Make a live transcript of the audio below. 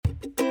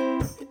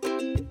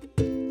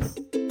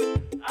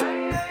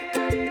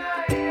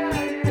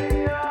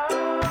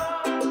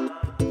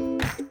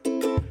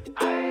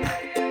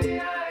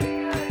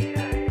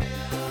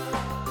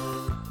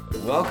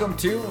Welcome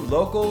to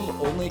Locals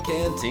Only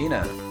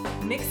Cantina.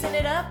 Mixing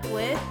it up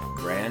with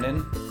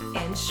Brandon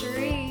and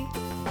Cherie.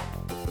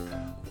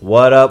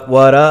 What up,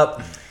 what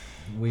up?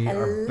 We Hello.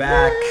 are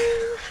back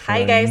for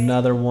Hi, guys.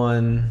 another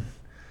one.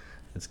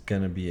 It's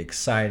going to be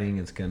exciting.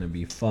 It's going to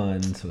be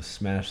fun. So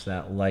smash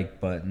that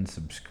like button,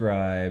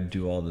 subscribe,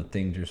 do all the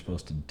things you're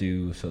supposed to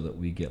do so that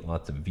we get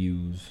lots of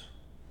views.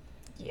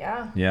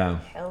 Yeah. Yeah.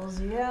 Hells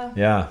yeah.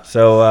 Yeah.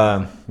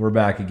 So we're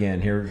back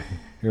again. Here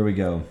we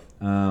go.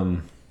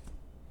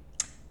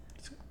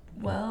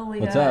 Well, we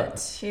What's got up?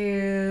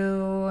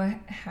 to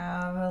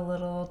have a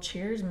little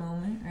cheers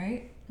moment,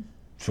 right?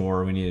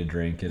 Sure, we need a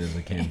drink. It is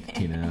a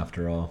cantina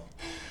after all.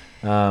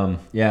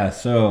 Yeah,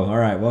 so, all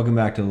right, welcome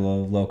back to the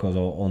Locals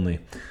Only.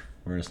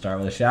 We're going to start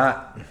with a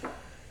shot,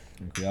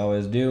 like we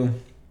always do.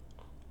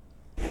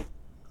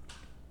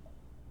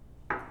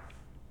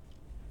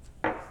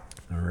 All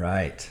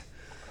right.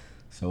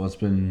 So what's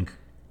been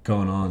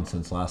going on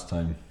since last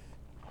time?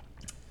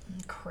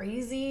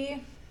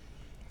 Crazy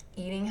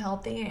eating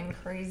healthy and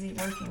crazy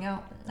working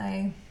out.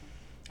 I'm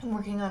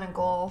working on a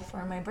goal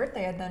for my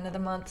birthday at the end of the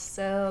month,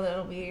 so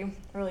that'll be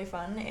really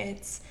fun.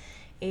 It's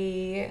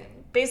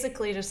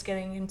basically just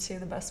getting into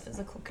the best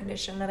physical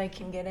condition that I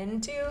can get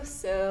into,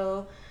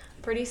 so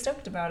pretty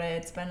stoked about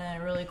it. It's been a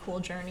really cool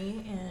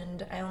journey,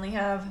 and I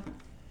have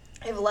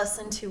less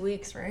than 2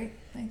 weeks, right?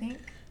 I think.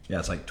 Yeah,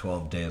 it's like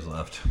 12 days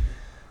left.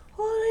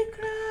 Holy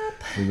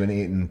crap! We've been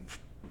eating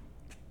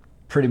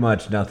pretty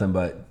much nothing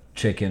but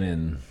chicken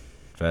and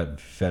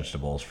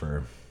vegetables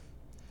for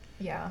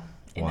Yeah.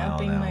 And Wow,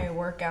 upping now. my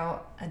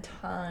workout a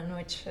ton,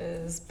 which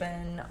has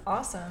been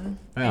awesome.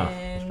 Yeah,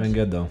 and it's been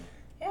good though.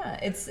 Yeah,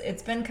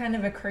 it's been kind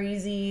of a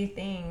crazy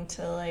thing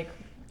to like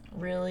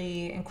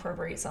really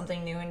incorporate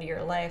something new into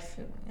your life.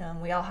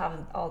 We all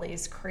have all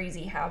these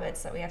crazy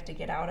habits that we have to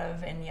get out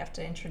of, and you have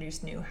to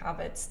introduce new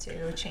habits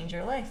to change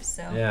your life.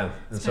 So Yeah, and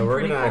it's so been we're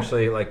pretty gonna cool.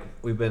 actually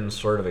we've been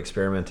sort of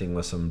experimenting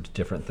with some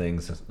different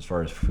things as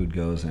far as food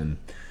goes, and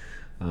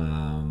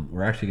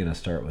we're actually gonna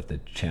start with the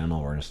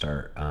channel. We're gonna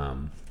start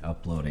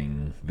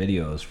uploading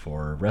videos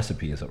for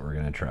recipes that we're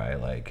gonna try,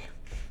 like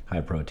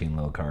high protein,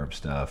 low carb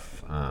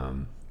stuff.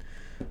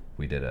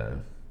 We did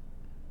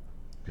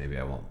maybe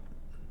I won't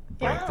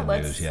break Yeah, the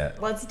news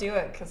yet. let's do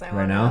it because I Right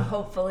want to now?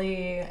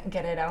 hopefully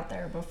get it out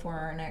there before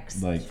our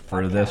next Like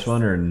for this podcast.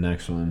 one or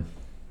next one.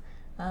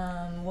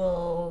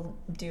 We'll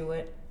do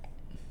it.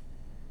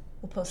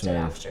 We'll post it So-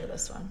 after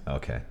this one.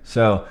 Okay,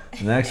 so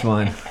the next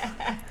one,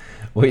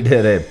 we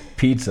did a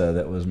pizza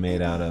that was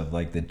made out of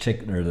like the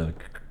chicken, or the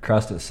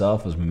crust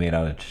itself was made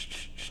out of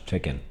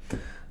chicken.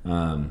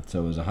 So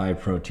it was a high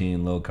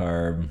protein, low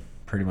carb,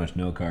 pretty much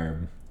no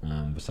carb,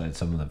 besides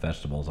some of the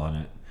vegetables on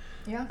it.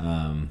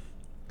 Yeah.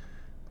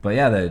 But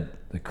yeah,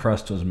 the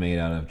crust was made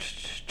out of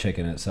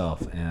chicken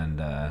itself, and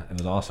it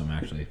was awesome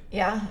actually.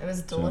 Yeah, it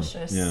was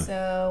delicious. yeah.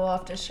 So we'll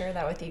have to share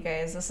that with you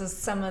guys. This is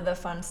some of the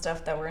fun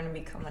stuff that we're going to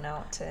be coming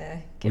out to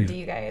give to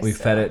you guys. We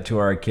so. fed it to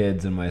our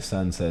kids, and my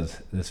son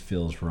says, "This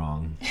feels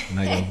wrong." And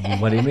I go,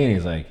 "What do you mean?"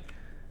 He's like,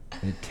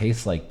 "It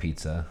tastes like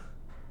pizza,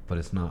 but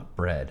it's not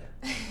bread.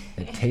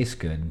 It tastes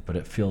good, but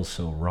it feels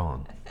so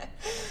wrong."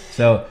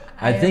 So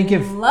I think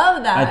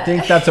love that. I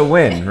think that's a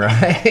win,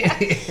 right?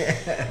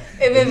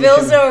 if it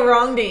feels so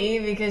wrong to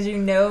eat because you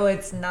know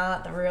it's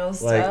not the real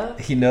stuff.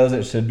 Like he knows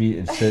it should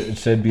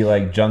be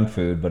like junk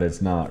food, but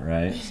it's not,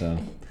 right? So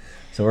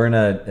we're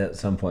gonna at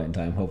some point in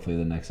time, hopefully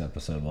the next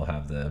episode, we'll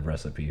have the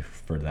recipe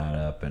for that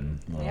up and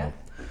a little Yeah.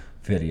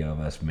 video of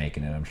us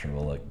making it. I'm sure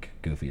we'll look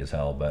goofy as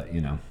hell, but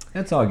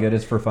it's all good.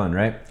 It's for fun,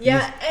 right?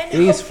 Yeah, and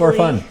Ease for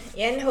fun.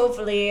 And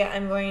hopefully,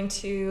 I'm going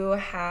to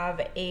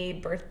have a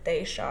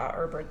birthday shot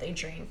or birthday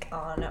drink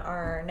on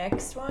our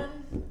next one,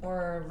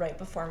 or right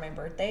before my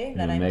birthday. You're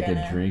That gonna I'm make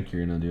gonna a drink.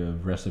 You're gonna do a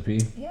recipe.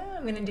 Yeah,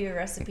 I'm gonna do a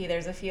recipe.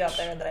 There's a few out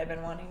there that I've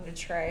been wanting to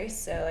try,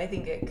 so I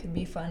think it could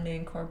be fun to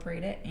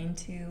incorporate it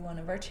into one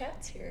of our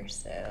chats here.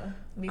 So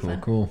it'll be Cool,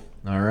 fun. cool.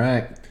 All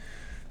right.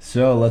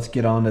 So let's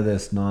get on to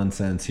this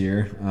nonsense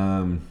here.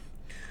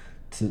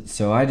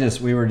 So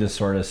we were just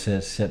sort of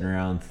sitting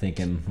around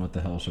thinking, what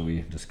the hell should we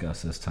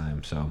discuss this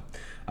time? So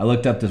I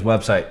looked up this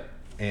website,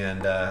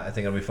 and I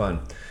think it'll be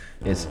fun.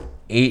 It's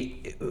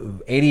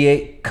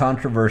 88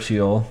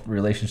 controversial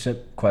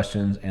relationship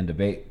questions and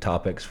debate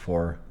topics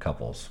for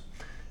couples.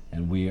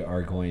 And we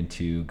are going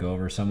to go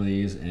over some of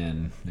these,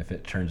 and if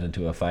it turns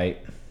into a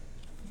fight,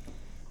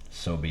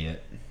 so be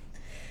it.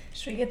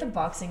 Should we get the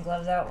boxing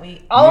gloves out?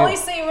 We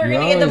always say we're you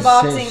gonna get the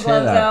always boxing say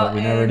gloves that, out, but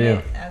we never and do.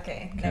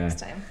 Okay, next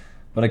time.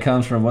 But it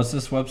comes from, what's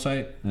this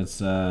website? It's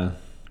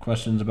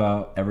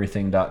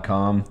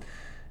questionsabout-everything.com,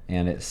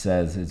 and it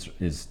says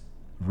it's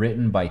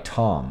written by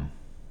Tom.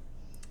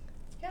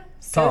 Yeah.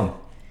 Tom.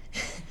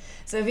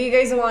 So if you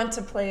guys want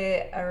to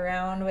play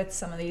around with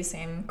some of these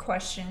same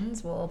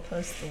questions, we'll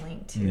post the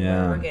link to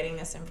Yeah. where we're getting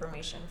this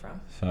information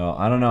from. So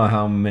I don't know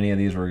how many of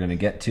these we're going to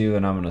get to,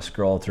 and I'm going to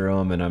scroll through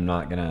them, and I'm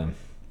not going to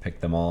pick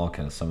them all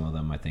because some of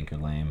them I think are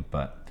lame.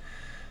 But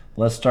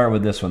let's start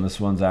with this one. This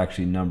one's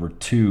actually number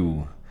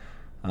 2.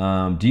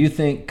 Do you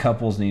think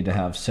couples need to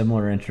have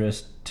similar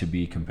interests to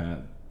be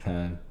compatible?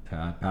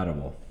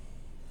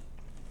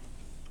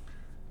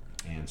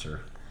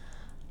 answer?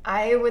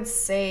 I would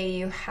say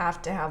you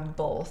have to have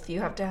both.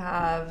 You have to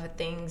have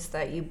things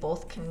that you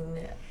both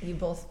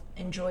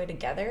enjoy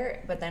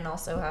together, but then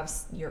also have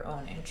your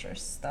own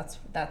interests.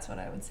 That's what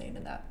I would say to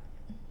that.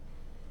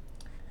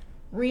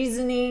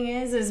 Reasoning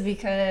is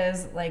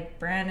because like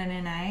Brandon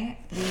and I,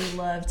 we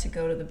love to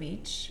go to the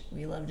beach.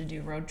 We love to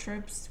do road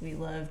trips. We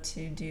love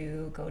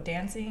to go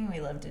dancing.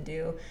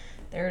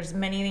 There's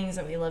many things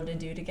that we love to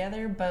do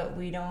together, but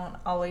we don't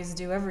always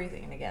do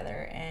everything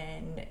together.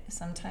 And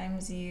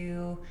sometimes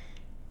you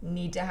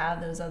need to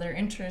have those other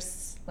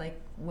interests, like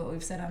what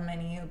we've said on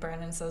menu.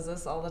 Brandon says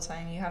this all the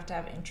time. You have to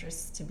have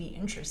interests to be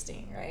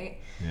interesting, right?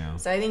 Yeah.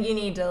 So I think you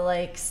need to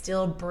like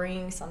still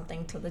bring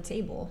something to the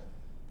table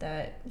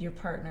that your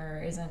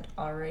partner isn't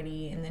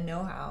already in the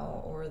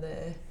know-how or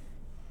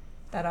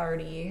that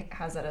already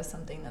has that as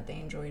something that they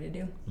enjoy to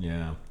do.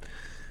 Yeah.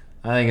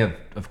 I think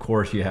of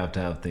course you have to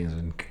have things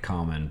in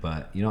common,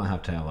 but you don't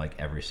have to have like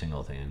every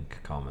single thing in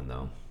common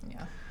though.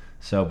 Yeah.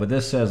 So, but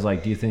this says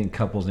like, do you think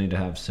couples need to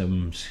have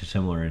some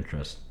similar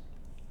interests?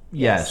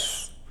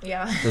 Yes.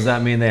 Yeah. Does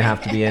that mean they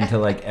have to be into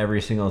like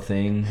every single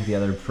thing the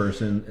other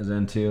person is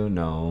into?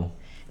 No.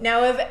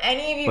 Now, if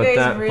any of you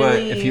But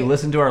if you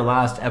listen to our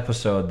last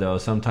episode, though,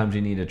 sometimes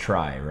you need to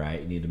try,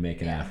 right? You need to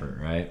make an effort,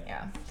 right?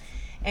 Yeah.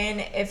 And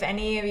if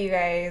any of you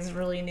guys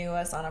really knew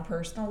us on a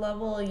personal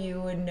level,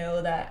 you would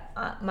know that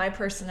my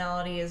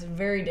personality is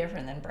very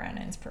different than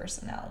Brandon's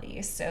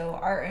personality. So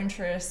our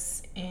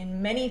interests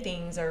in many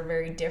things are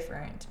very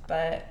different,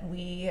 but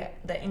the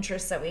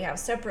interests that we have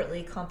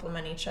separately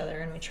complement each other,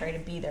 and we try to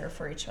be there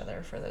for each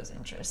other for those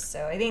interests.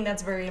 So I think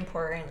that's very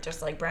important.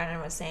 Just like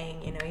Brandon was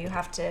saying, you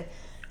have to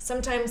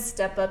sometimes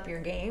step up your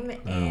game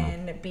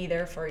and be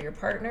there for your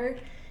partner.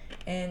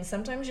 And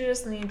sometimes you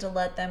just need to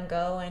let them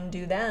go and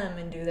do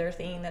their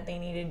thing that they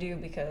need to do,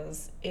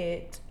 because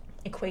it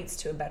equates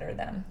to a better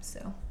them.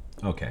 So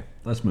okay,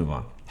 let's move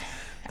on.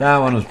 That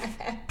one was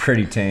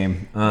pretty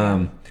tame.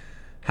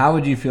 How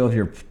would you feel if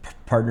your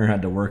partner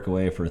had to work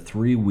away for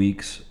 3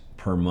 weeks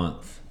per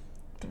month?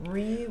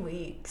 3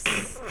 weeks.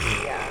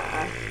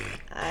 Yeah.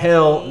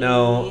 Hell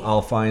no,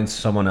 I'll find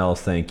someone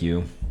else, thank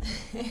you.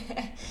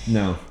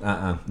 No,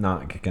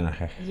 not gonna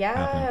happen.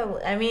 Yeah,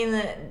 I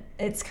mean,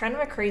 it's kind of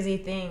a crazy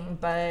thing,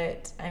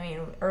 but I mean,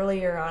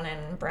 earlier on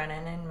in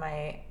Brennan and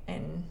my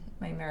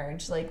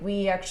marriage, like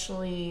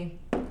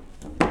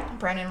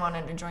Brennan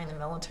wanted to join the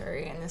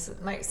military, and this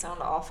might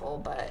sound awful,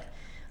 but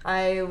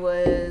I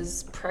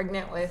was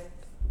pregnant with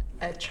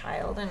a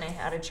child, and I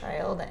had a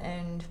child,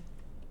 and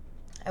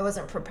I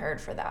wasn't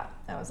prepared for that.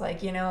 I was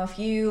like, if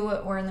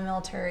you were in the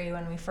military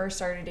when we first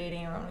started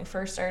dating, or when we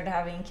first started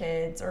having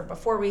kids, or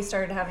before we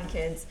started having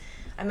kids,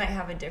 I might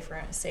have a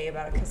different say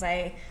about it, because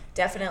I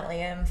definitely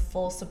am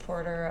full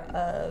supporter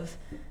of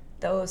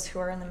those who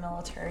are in the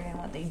military and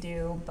what they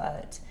do.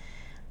 But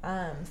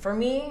for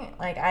me,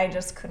 like, I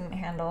just couldn't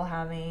handle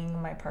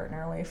having my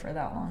partner away for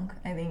that long.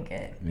 I think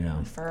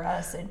for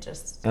us, it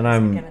just isn't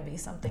going to be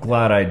something.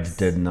 Glad I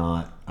did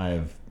not.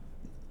 I've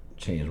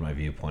changed my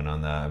viewpoint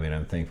on that. I mean,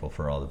 I'm thankful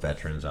for all the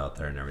veterans out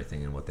there and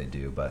everything and what they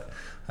do, but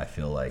I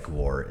feel like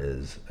war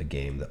is a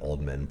game that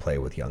old men play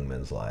with young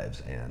men's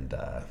lives, and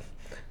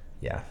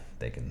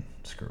they can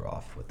screw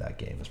off with that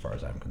game as far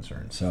as I'm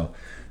concerned. So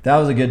that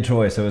was a good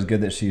choice. It was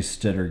good that she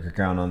stood her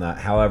ground on that.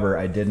 However,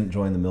 I didn't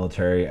join the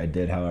military. I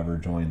did, however,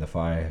 join the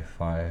fire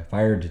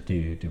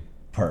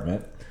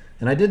department,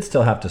 and I did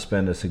still have to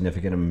spend a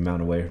significant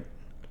amount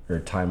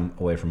of time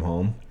away from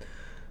home,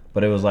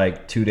 but it was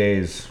like 2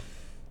 days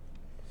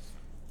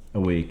a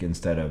week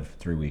instead of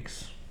 3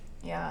 weeks.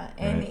 Yeah,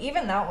 and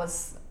even that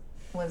was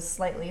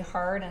slightly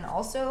hard, and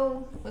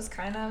also was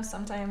kind of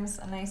sometimes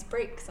a nice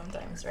break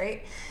sometimes,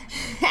 right?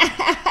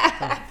 What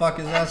the fuck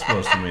is that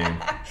supposed to mean?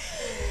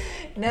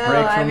 No,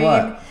 break from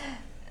what?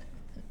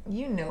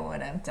 You know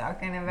what I'm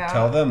talking about.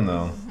 Tell them,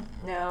 though.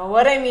 No,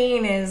 what I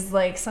mean is,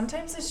 like,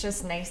 sometimes it's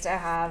just nice to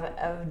have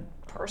a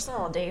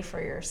personal day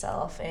for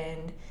yourself,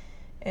 and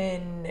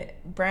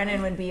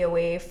Brandon would be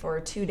away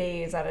for 2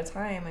 days at a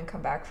time and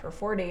come back for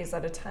 4 days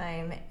at a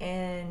time.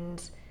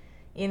 And,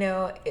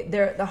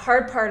 the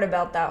hard part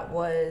about that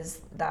was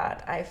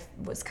that I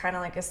was kind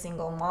of like a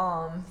single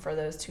mom for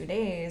those 2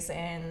 days,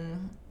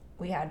 and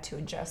we had to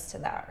adjust to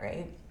that,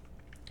 right?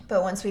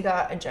 But once we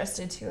got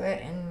adjusted to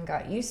it and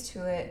got used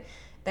to it,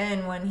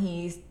 then when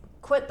he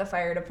quit the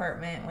fire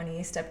department, when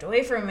he stepped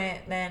away from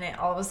it, then it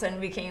all of a sudden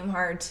became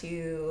hard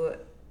to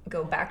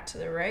go back to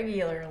the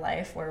regular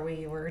life where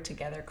we were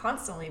together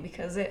constantly,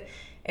 because it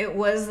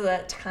was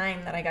that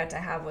time that I got to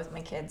have with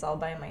my kids all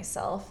by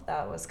myself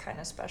that was kind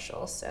of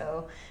special.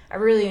 So I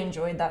really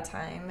enjoyed that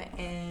time,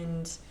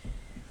 and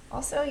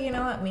also,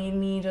 it made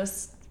me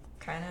just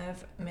kind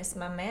of miss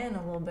my man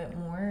a little bit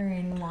more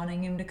and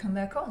wanting him to come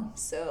back home.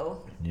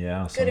 So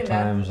yeah,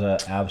 sometimes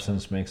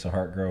absence makes the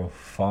heart grow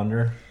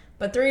fonder.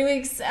 But 3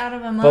 weeks out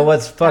of a month. But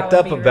what's fucked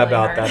up about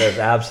hard. that is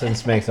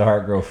absence makes the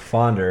heart grow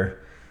fonder.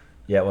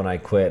 Yet when I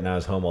quit and I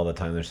was home all the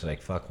time, they're just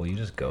like, fuck, will you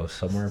just go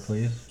somewhere,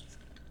 please?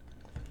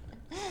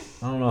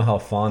 I don't know how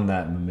fond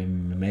that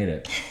made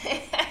it.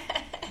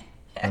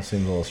 That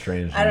seems a little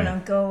strange to I don't me.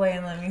 know. Go away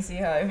and let me see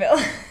how I feel.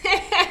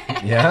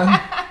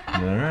 Yeah?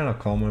 All right, I'll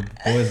call my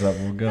boys up.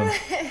 We'll go.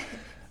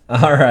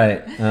 All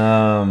right.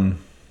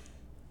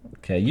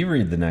 Okay, you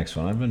read the next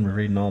one. I've been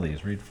reading all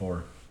these. Read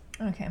 4.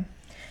 Okay.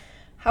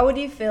 How would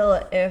you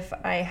feel if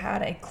I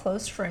had a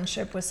close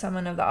friendship with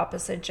someone of the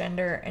opposite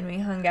gender and we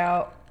hung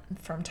out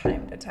from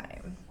time to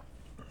time?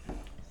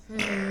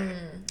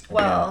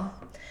 Well,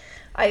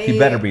 He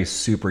better be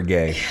super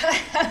gay.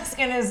 I was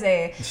gonna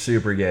say,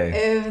 Super gay.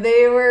 if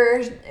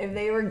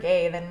they were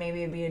gay, then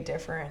maybe it'd be a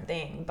different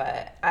thing.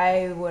 But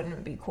I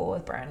wouldn't be cool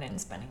with Brandon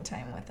spending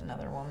time with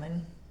another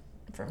woman,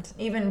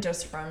 even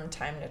just from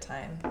time to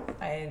time.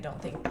 I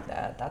don't think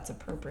that that's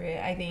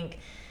appropriate. I think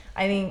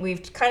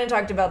we've kind of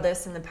talked about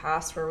this in the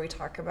past, where we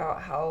talk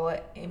about how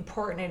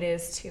important it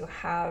is to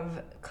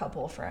have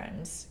couple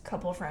friends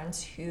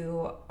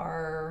who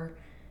are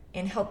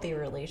in healthy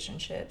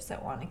relationships,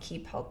 that want to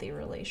keep healthy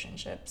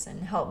relationships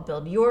and help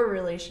build your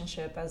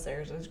relationship as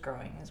theirs is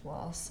growing as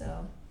well.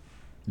 So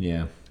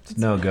Yeah, it's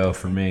no go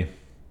for me.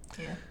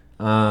 yeah.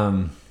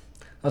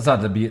 That's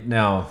not to be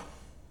now.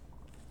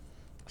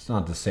 It's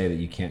not to say that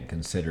you can't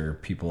consider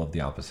people of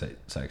the opposite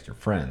sex your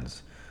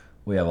friends.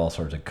 We have all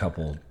sorts of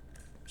couples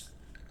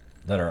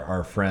that are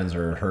our friends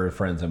or her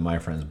friends and my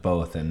friends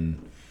both,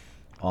 and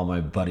all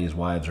my buddies'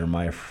 wives are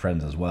my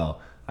friends as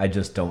well. I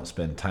just don't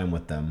spend time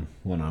with them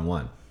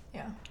one-on-one.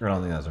 Yeah. I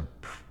don't think that's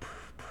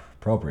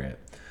appropriate.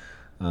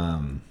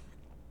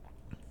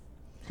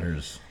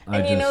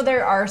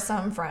 There are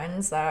some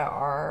friends that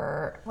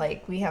are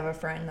like, we have a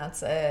friend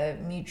that's a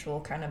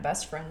mutual kind of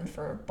best friend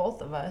for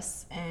both of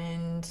us,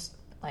 and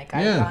like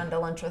I've gone to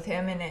lunch with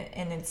him and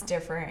it's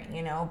different,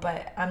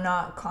 but I'm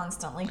not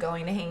constantly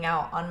going to hang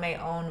out on my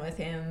own with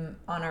him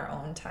on our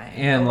own time.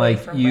 And away like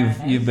from you've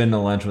Brandon. been to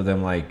lunch with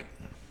him like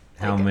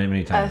how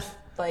many times?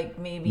 Like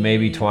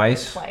Maybe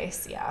twice?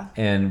 Twice, yeah.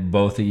 And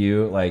both of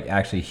you, like,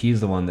 actually,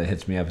 he's the one that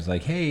hits me up. He's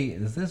like, hey,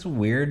 is this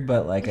weird?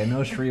 But, like, I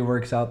know Shree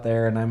works out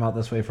there and I'm out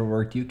this way for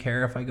work. Do you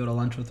care if I go to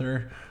lunch with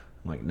her?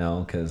 I'm like,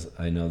 no, because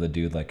I know the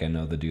dude like I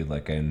know the dude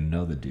like I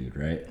know the dude,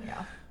 right?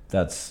 Yeah.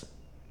 It's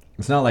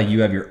not like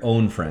you have your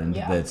own friend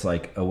Yeah. that's,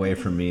 like, away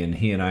from me and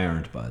he and I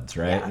aren't buds,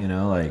 right?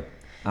 Yeah. Like,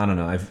 I don't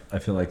know. I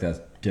feel like that's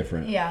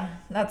different. Yeah,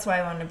 that's why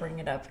I wanted to bring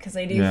it up, because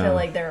I do Yeah. feel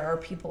like there are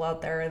people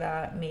out there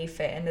that may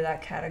fit into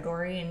that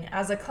category, and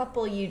as a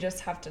couple, you just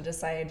have to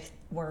decide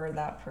where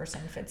that person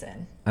fits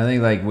in. I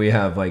think like we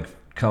have like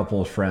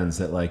couple friends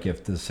that like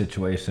if the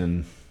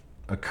situation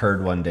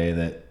occurred one day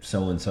that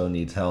so and so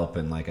needs help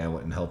and like I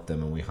wouldn't help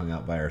them and we hung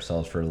out by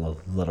ourselves for a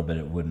little bit,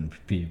 it wouldn't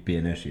be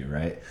an issue,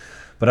 right?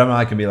 But I'm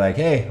not gonna be like,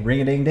 hey, ring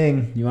a ding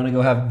ding, you want to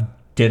go have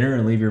dinner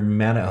and leave your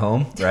man at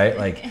home, right?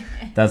 Like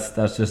that's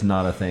just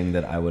not a thing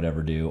that I would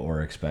ever do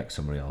or expect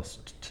somebody else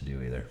to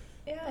do either.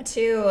 Yeah,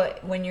 too,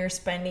 when you're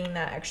spending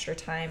that extra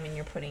time and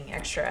you're putting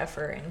extra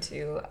effort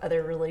into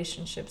other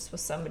relationships with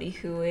somebody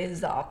who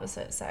is the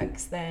opposite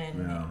sex,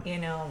 then,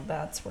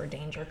 that's where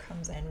danger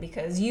comes in.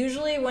 Because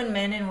usually when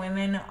men and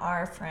women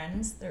are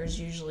friends, there's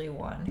usually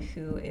one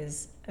who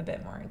is a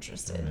bit more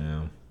interested.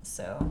 Yeah.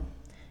 So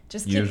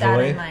just keep that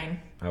in mind.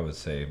 I would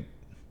say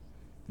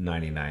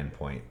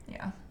 99.99.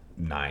 Yeah.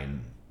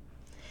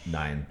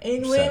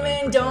 And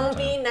women, don't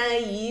be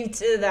naive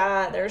to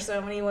that. There's so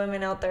many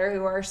women out there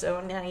who are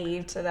so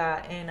naive to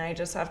that, and I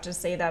just have to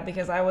say that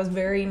because I was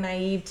very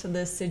naive to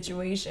this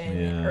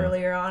situation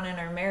earlier on in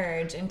our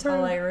marriage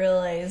until I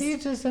realized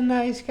he's just a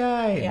nice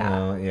guy. Yeah.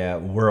 No, yeah,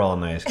 we're all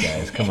nice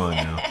guys. Come on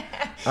now.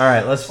 All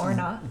right, let's or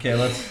not. Okay,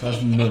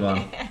 let's move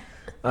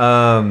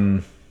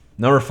on.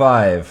 Number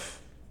 5.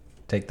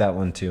 Take that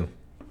one too.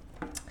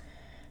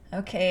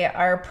 Okay,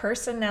 our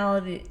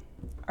personality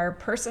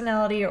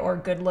or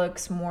good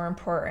looks more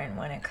important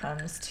when it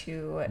comes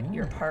to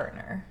your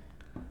partner?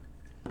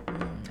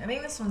 I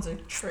think this one's a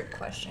trick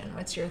question.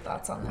 What's your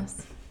thoughts on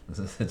this?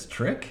 It's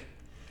trick?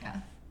 Yeah.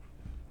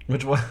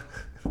 Which one?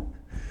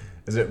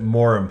 Is it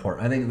more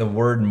important? I think the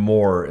word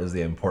more is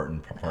the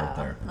important part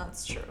there.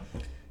 That's true.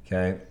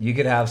 Okay. You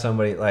could have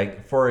somebody,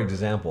 like, for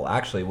example,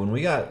 actually, when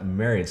we got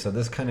married, so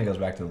this kind of goes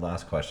back to the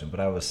last question, but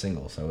I was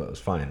single, so it was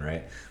fine,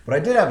 right? But I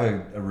did have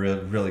a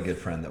really good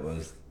friend that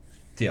was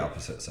the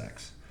opposite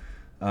sex.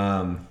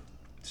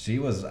 She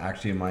was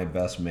actually my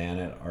best man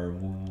at our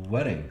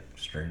wedding,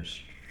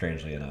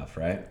 strangely enough,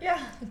 right?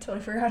 Yeah, I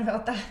totally forgot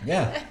about that.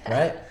 Yeah,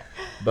 right?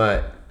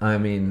 But, I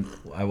mean,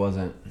 I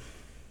wasn't,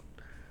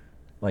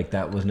 like,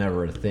 that was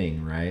never a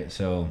thing, right?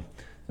 So,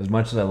 as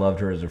much as I loved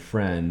her as a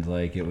friend,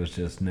 like, it was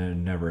just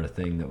never a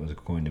thing that was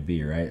going to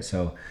be, right?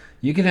 So,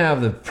 you can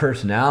have the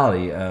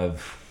personality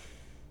of,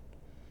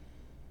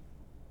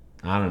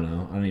 I don't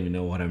know, I don't even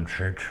know what I'm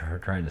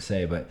trying to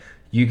say, but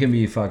you can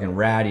be fucking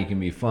rad, you can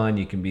be fun,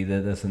 you can be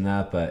this and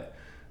that, but,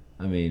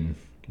 I mean,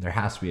 there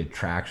has to be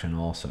attraction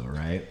also,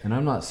 right? And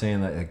I'm not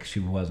saying that like she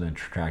wasn't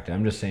attractive.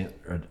 I'm just saying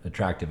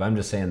attractive. I'm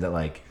just saying that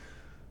like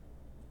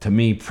to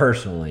me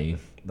personally,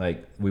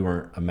 like we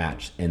weren't a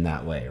match in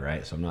that way,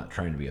 right? So I'm not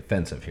trying to be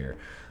offensive here.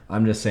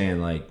 I'm just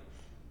saying like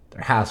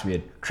there has to be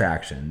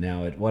attraction.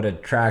 Now, what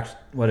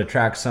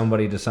attracts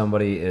somebody to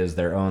somebody is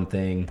their own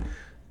thing.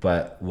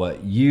 But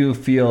what you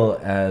feel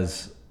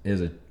as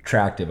is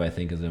attractive, I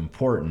think, is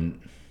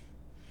important,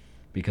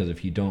 because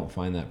if you don't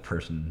find that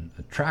person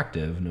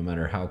attractive, no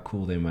matter how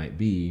cool they might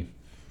be,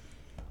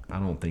 I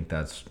don't think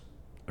that's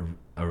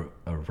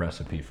a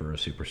recipe for a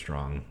super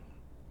strong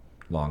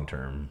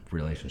long-term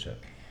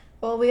relationship.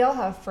 Well, we all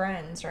have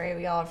friends, right?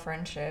 We all have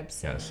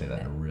friendships. You gotta say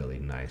that in a really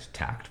nice,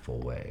 tactful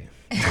way.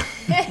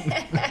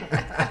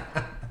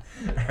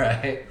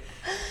 Right?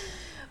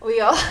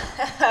 We all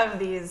have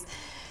these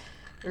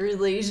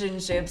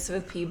relationships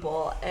with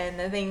people, and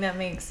the thing that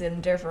makes them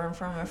different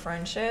from a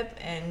friendship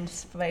and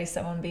by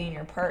someone being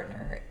your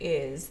partner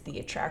is the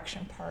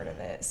attraction part of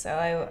it.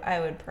 So I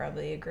would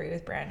probably agree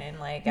with Brandon.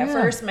 Like, at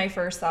first, my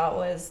first thought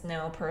was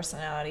no,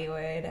 personality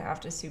would have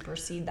to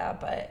supersede that,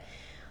 but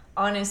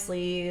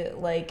honestly,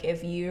 like,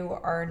 if you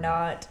are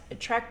not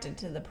attracted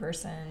to the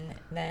person,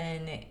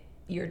 then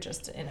you're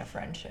just in a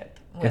friendship.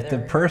 If the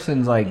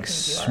person's like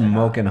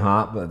smoking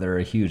hot but they're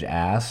a huge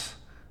ass,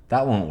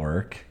 that won't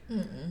work.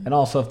 Mm-mm. And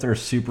also, if they're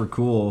super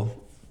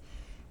cool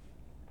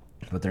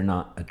but they're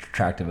not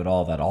attractive at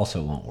all, that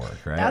also won't work,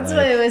 right? That's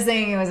what I was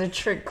saying. It was a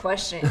trick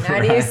question. Now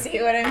do you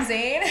see what I'm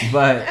saying?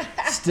 But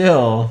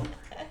still,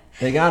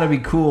 they got to be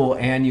cool,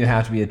 and you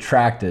have to be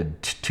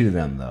attracted to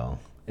them, though.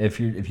 If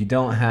you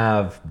don't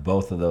have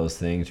both of those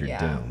things, you're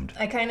doomed.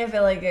 I kind of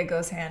feel like it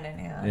goes hand in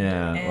hand.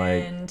 Yeah,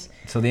 and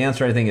so the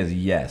answer, I think, is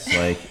yes.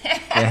 Like,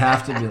 they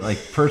have to be, like,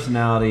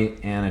 personality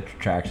and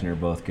attraction are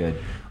both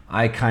good.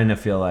 I kind of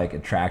feel like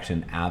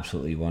attraction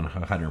absolutely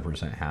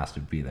 100% has to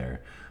be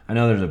there. I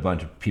know there's a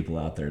bunch of people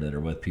out there that are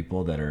with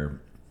people that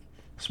are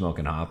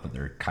smoking hot, but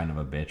they're kind of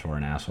a bitch or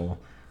an asshole.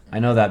 I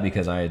know that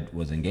because I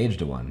was engaged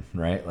to one,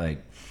 right?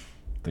 Like,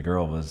 the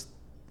girl was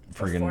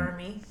friggin' before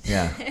me.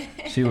 Yeah,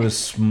 she was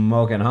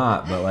smoking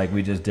hot, but like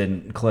we just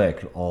didn't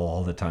click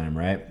all the time,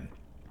 right?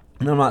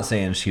 And I'm not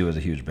saying she was a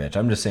huge bitch.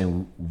 I'm just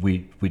saying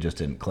we just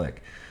didn't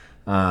click.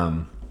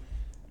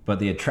 But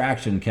the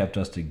attraction kept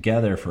us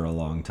together for a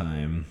long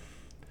time.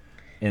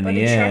 In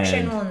the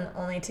attraction end, will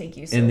only take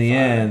you so in the far.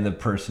 end, the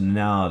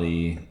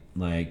personality,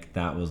 like,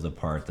 that was the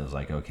part that was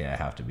like, okay, I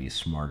have to be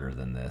smarter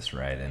than this,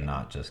 right? And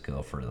not just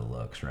go for the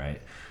looks,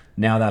 right?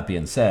 Now, that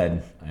being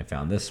said, I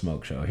found this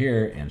smoke show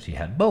here, and she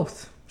had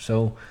both.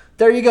 So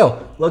there you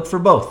go. Look for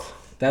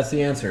both. That's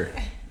the answer.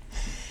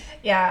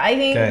 Yeah, I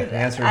think the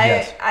answer is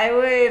yes.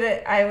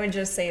 I would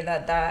just say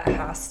that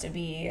has to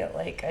be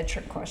like a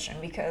trick question,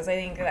 because I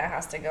think that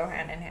has to go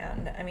hand in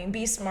hand. I mean,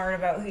 be smart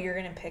about who you're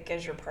going to pick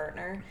as your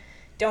partner.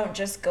 Don't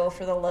just go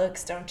for the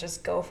looks. Don't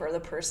just go for the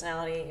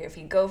personality. If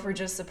you go for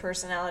just the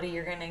personality,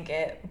 you're going to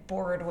get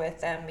bored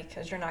with them,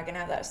 because you're not going to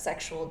have that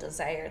sexual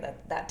desire,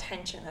 that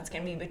tension that's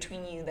going to be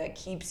between you that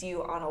keeps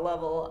you on a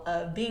level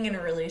of being in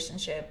a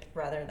relationship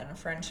rather than a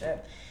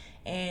friendship.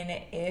 And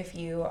if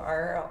you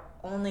are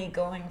only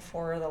going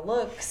for the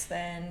looks,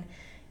 then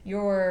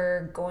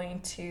you're going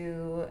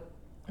to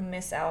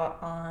miss out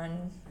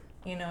on,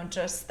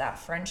 just that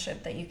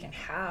friendship that you can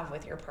have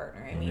with your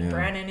partner. I mean,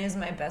 Brandon is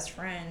my best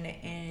friend,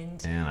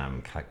 and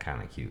I'm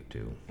kind of cute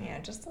too. Yeah,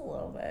 just a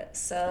little bit.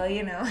 So,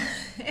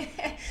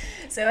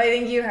 so I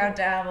think you have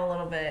to have a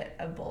little bit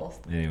of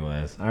both.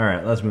 Anyways, all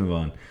right, let's move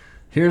on.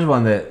 Here's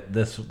one that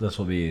this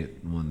will be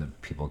one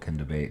that people can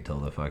debate till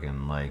the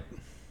fucking, like,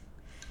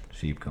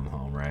 sheep come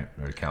home, right?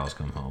 Or cows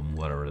come home,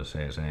 whatever the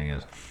saying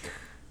is.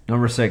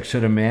 Number 6,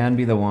 should a man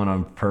be the one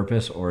on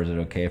purpose, or is it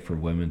okay for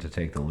women to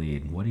take the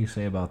lead? What do you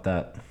say about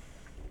that?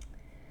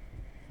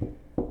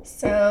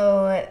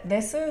 So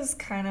this is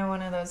kind of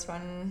one of those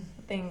fun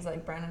things,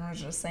 like Brennan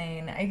was just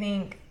saying. I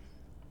think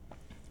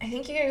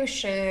you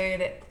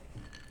should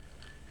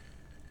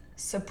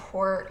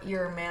support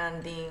your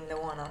man being the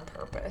one on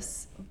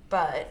purpose,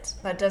 but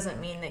that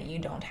doesn't mean that you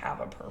don't have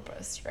a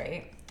purpose,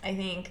 right? I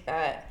think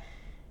that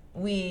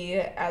we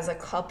as a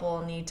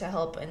couple need to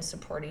help and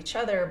support each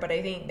other, but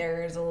I think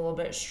there is a little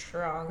bit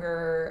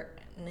stronger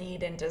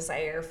need and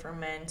desire for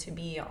men to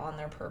be on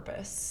their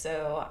purpose.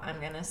 So I'm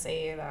going to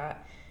say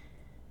that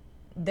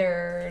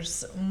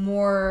there's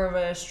more of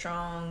a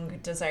strong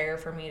desire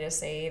for me to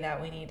say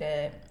that we need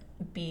to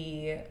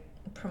be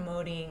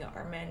promoting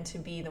our men to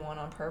be the one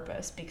on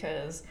purpose,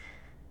 because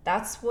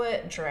that's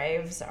what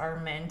drives our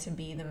men to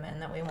be the men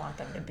that we want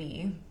them to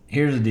be.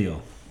 Here's the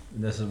deal.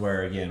 This is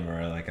where, again,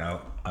 where like I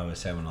was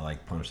saying, when I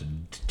like punch the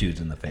dudes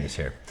in the face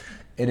here.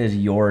 It is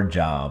your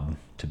job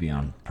to be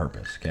on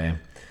purpose, okay?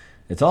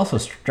 It's also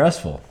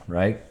stressful,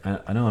 right?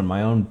 I know in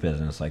my own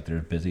business, like,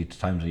 there's busy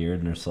times of year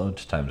and there's slow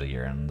times of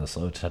year, and the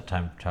slow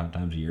times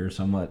of year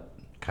somewhat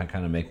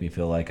kind of make me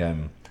feel like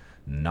I'm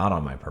not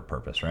on my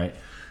purpose, right?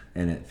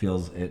 And it's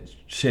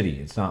shitty.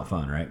 It's not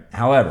fun, right?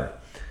 However,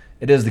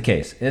 it is the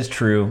case. It's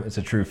true. It's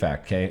a true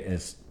fact, okay?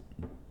 It's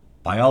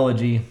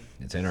biology.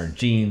 It's in our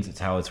genes. It's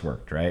how it's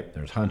worked, right?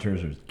 There's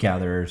hunters, there's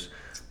gatherers.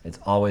 It's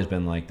always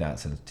been like that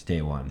since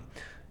day one.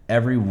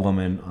 Every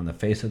woman on the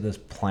face of this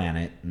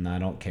planet, and I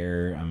don't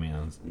care, I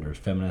mean, there's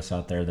feminists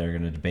out there that are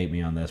going to debate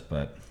me on this,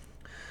 but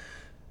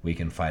we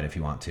can fight if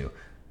you want to.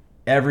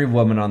 Every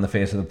woman on the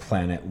face of the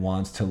planet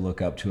wants to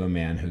look up to a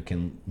man who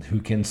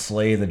can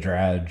slay the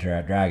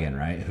dragon,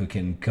 right? Who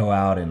can go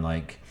out and,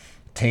 like,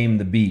 tame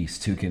the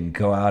beast, who can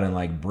go out and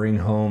like bring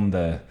home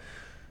the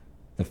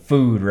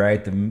food,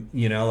 right?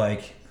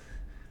 Like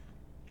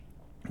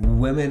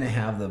women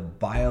have the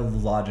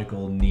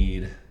biological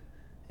need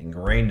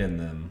ingrained in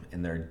them,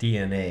 in their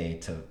DNA,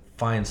 to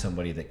find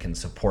somebody that can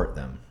support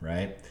them,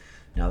 right?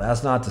 Now,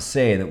 that's not to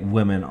say that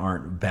women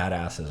aren't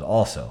badasses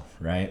also,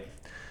 right?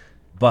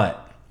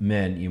 But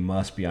men, you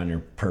must be on your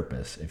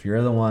purpose. If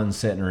you're the one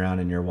sitting around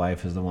and your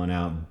wife is the one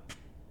out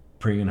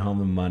bringing home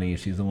the money,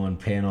 she's the one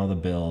paying all the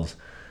bills,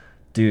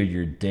 dude,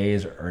 your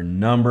days are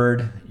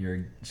numbered.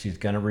 She's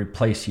going to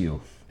replace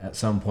you at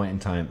some point in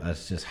time.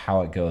 That's just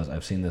how it goes.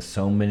 I've seen this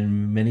so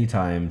many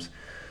times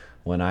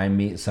when I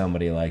meet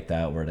somebody like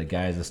that, where the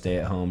guy's a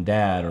stay-at-home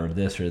dad or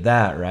this or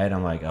that, right?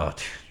 I'm like, oh,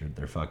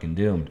 they're fucking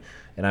doomed.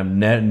 And I'm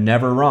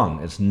never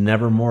wrong. It's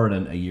never more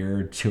than a year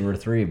or 2 or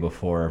 3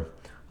 before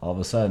all of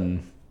a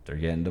sudden they're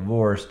getting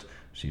divorced.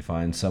 She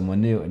finds someone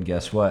new, and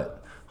guess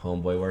what?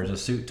 Homeboy wears a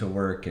suit to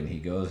work, and he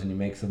goes and he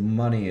makes some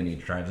money, and he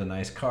drives a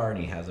nice car, and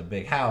he has a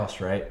big house,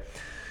 right?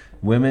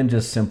 Women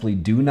just simply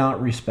do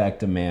not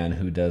respect a man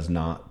who does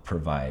not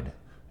provide.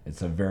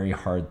 It's a very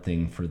hard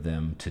thing for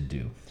them to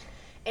do.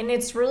 And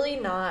it's really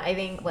not, I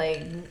think,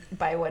 like,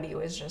 by what he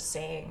was just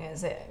saying,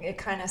 is it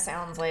kind of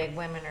sounds like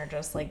women are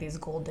just like these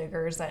gold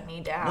diggers that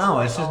need to have. No,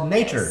 it's just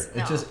nature.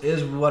 No. It just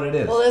is what it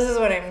is. Well, this is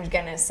what I'm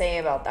going to say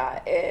about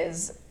that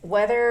is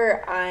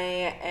whether I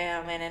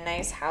am in a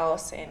nice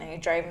house and I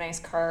drive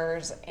nice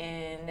cars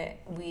and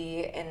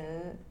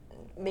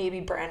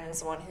maybe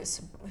Brandon's the one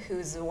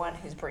who's the one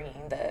who's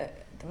bringing the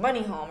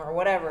money home or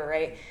whatever,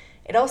 right?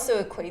 It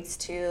also equates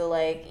to,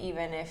 like,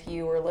 even if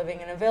you were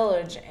living in a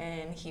village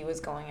and he was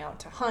going out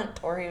to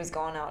hunt or he was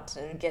going out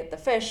to get the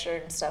fish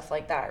and stuff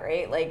like that,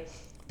 right? Like,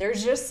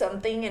 there's just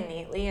something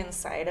innately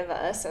inside of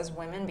us as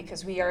women,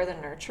 because we are the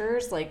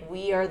nurturers. Like,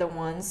 we are the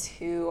ones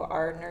who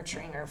are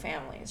nurturing our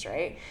families,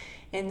 right?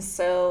 And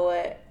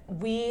so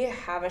we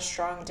have a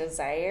strong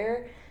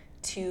desire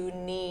to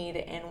need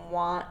and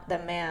want the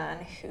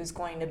man who's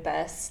going to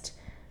best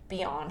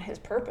be on his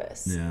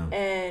purpose. Yeah.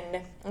 And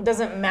it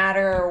doesn't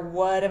matter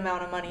what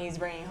amount of money he's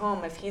bringing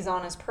home. If he's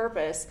on his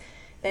purpose,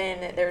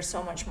 then there's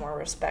so much more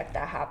respect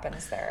that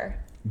happens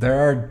there. There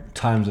are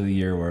times of the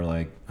year where,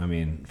 like, I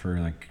mean, for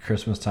like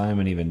Christmas time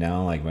and even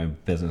now, like, my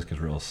business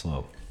gets real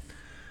slow.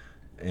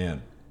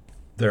 And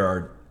there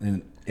are,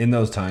 in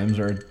those times,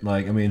 or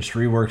like, I mean,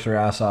 Sheree works her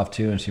ass off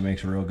too, and she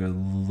makes a real good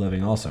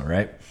living also,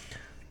 right?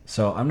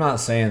 So I'm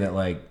not saying that,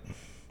 like,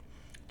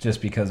 just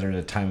because there's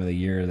a time of the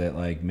year that,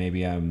 like,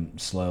 maybe I'm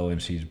slow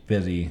and she's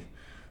busy,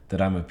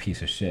 that I'm a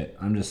piece of shit.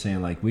 I'm just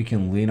saying, like, we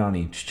can lean on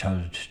each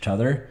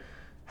other.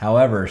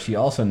 However, she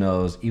also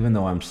knows, even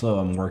though I'm slow,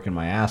 I'm working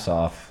my ass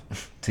off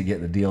to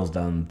get the deals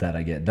done that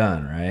I get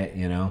done, right?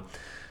 You know?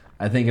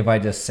 I think if I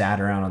just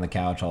sat around on the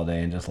couch all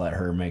day and just let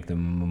her make the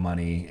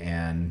money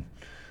and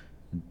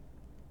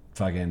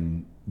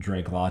fucking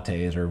drink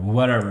lattes or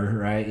whatever,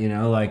 right? You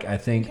know, like, I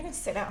think You're gonna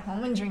sit at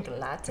home and drink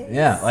lattes?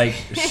 Yeah, like,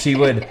 she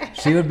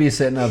would be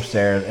sitting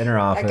upstairs in her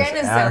office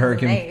at her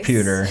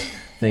computer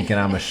thinking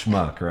I'm a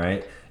schmuck,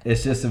 right?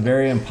 It's just a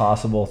very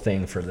impossible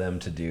thing for them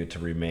to do, to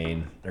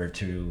remain or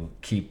to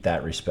keep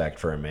that respect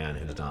for a man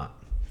who's not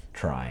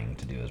trying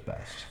to do his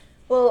best.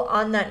 Well,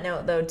 on that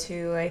note, though,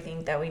 too, I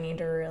think that we need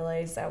to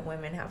realize that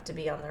women have to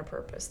be on their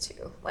purpose,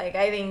 too. Like,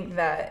 I think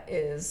that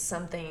is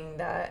something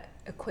that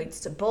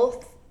equates to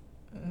both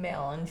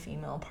male and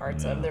female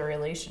parts of the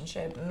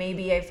relationship.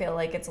 Maybe I feel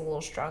like it's a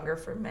little stronger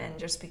for men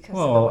just because of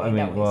the way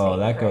that we think,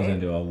 that goes right?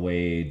 into a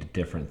way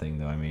different thing,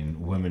 though. I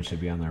mean, women should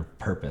be on their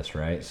purpose,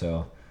 right?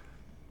 So,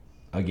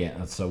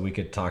 again, we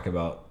could go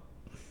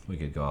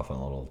off on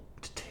a little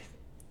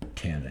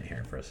tangent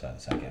here for a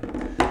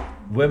second.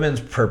 Women's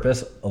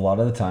purpose, a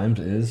lot of the times,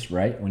 is,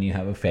 right, when you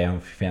have a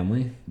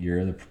family,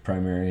 you're the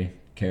primary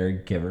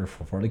caregiver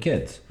for the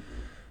kids.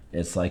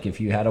 It's like if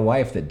you had a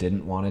wife that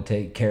didn't want to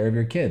take care of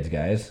your kids,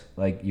 guys,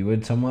 like, you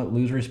would somewhat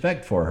lose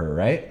respect for her,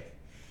 right?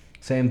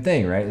 Same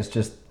thing, right? It's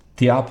just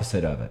the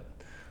opposite of it.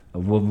 A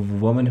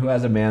woman who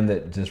has a man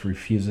that just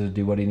refuses to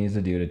do what he needs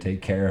to do to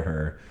take care of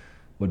her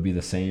would be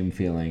the same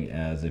feeling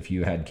as if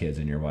you had kids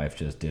and your wife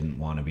just didn't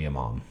want to be a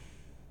mom.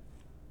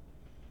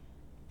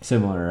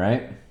 Similar,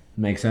 right?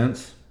 Make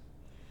sense?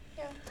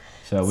 Yeah.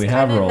 So we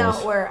have roles.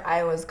 Not where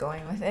I was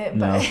going with it,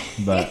 but No,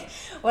 but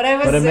what I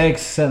was. But it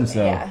makes sense,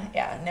 though.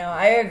 Yeah. No,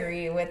 I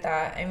agree with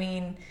that. I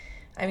mean,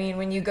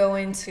 when you go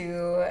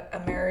into a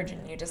marriage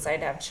and you decide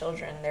to have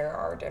children, there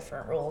are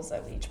different roles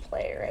that we each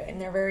play, right? And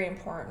they're very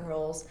important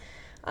roles.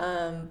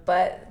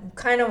 But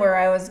kind of where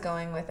I was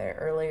going with it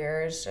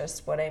earlier is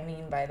just what I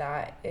mean by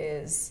that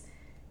is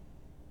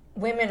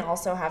women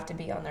also have to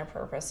be on their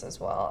purpose as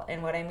well.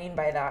 And what I mean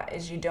by that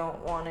is you don't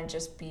want to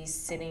just be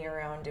sitting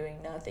around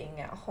doing nothing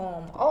at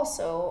home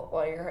also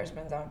while your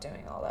husband's out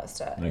doing all that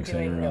stuff. Like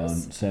sitting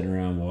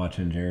around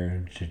watching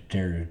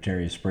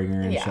Jerry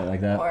Springer and shit like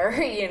that. Or,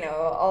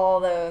 all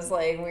those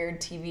like weird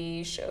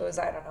TV shows,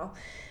 I don't know.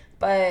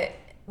 But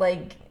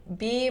like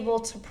be able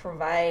to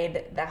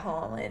provide the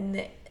home.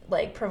 And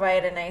like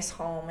provide a nice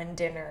home and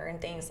dinner and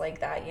things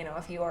like that, you know,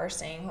 if you are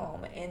staying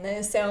home. And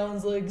this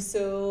sounds like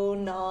so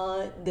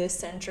not this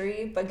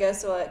century, but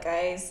guess what,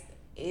 guys?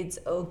 It's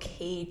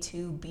okay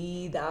to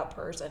be that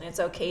person. It's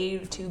okay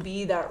to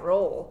be that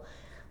role.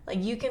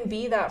 Like, you can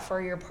be that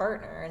for your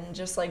partner. And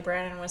just like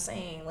Brandon was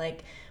saying,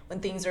 like, when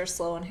things are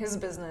slow in his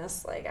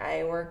business, like,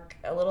 I work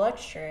a little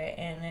extra,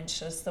 and it's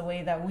just the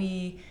way that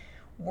we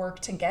work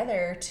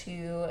together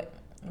to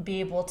be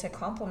able to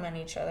complement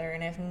each other.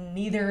 And if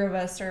neither of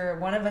us or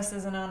one of us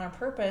isn't on our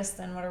purpose,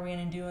 then what are we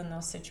going to do in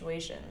those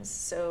situations?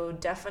 So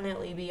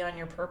definitely be on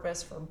your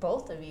purpose for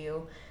both of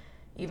you,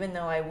 even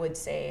though I would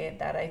say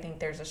that I think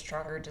there's a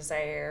stronger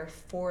desire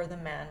for the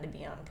man to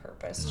be on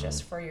purpose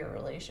just for your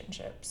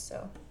relationship.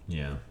 So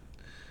Yeah.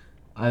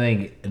 I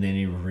think in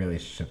any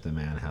relationship, the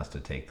man has to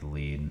take the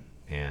lead,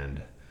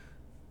 and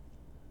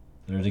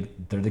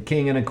they're the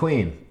king and a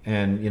queen.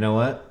 And you know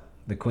what?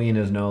 The queen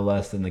is no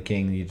less than the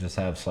king. You just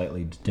have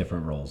slightly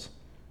different roles.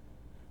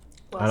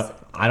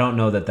 I don't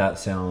know that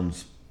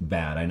sounds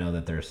bad. I know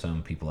that there's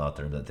some people out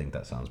there that think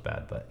that sounds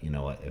bad, but you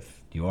know what? If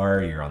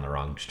you're on the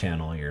wrong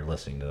channel. You're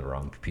listening to the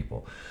wrong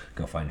people.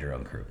 Go find your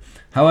own crew.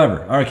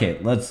 However, okay,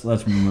 let's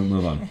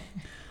move on.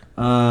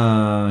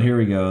 Here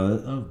we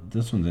go. Oh,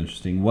 this one's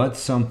interesting. What's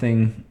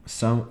somebody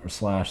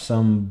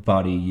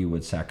you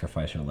would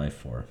sacrifice your life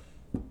for?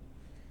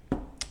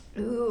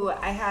 Ooh,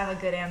 I have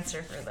a good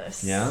answer for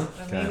this. Yeah?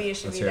 But maybe it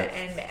should be the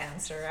end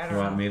answer. I don't know.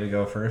 You want me to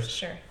go first?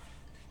 Sure.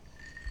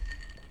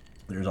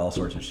 There's all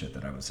sorts of shit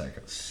that I would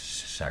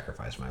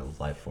sacrifice my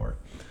life for.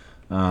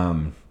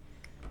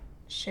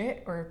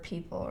 Shit or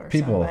people or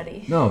people.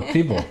 somebody? No,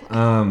 people.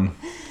 I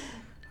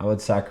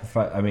would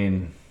sacrifice. I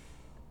mean,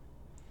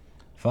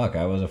 fuck.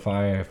 I was a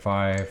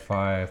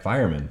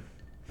fireman.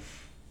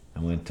 I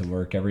went to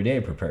work every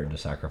day prepared to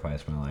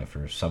sacrifice my life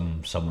for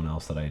someone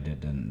else that I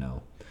didn't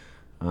know.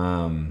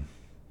 When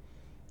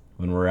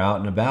we're out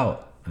and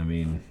about, I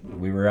mean,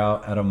 we were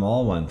out at a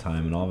mall one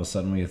time, and all of a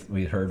sudden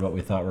we heard what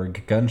we thought were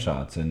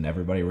gunshots, and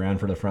everybody ran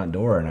for the front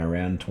door, and I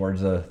ran towards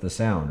the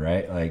sound,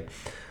 right? Like,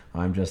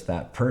 I'm just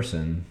that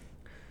person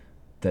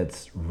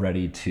that's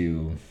ready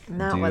to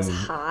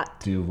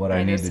do what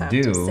I need to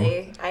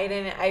do.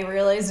 I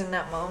realized in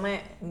that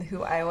moment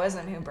who I was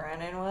and who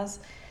Brandon was.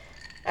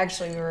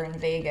 Actually, we were in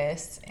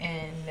Vegas,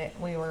 and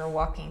we were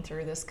walking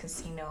through this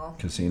casino.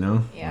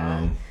 Casino?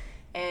 Yeah.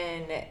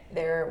 And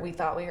we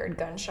thought we heard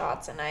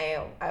gunshots, and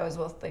I was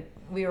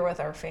we were with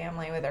our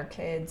family, with our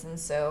kids, and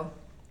so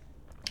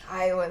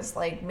I was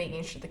like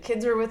making sure the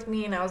kids were with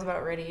me, and I was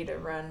about ready to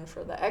run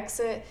for the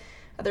exit.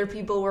 Other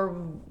people were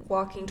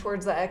walking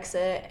towards the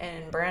exit,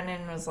 and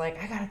Brandon was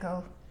like, I gotta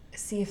go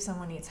see if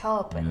someone needs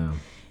help. And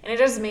it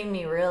just made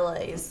me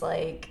realize,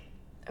 like,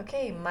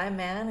 okay, my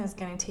man is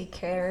going to take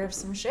care of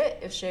some shit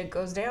if shit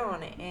goes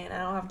down, and I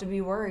don't have to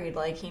be worried.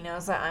 Like, he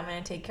knows that I'm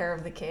going to take care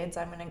of the kids.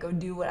 I'm going to go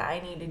do what I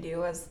need to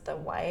do as the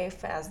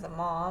wife, as the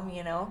mom,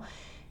 you know,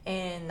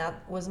 and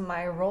that was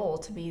my role,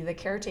 to be the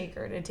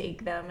caretaker, to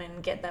take them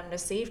and get them to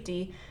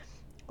safety,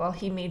 while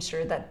he made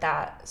sure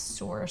that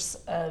source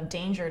of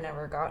danger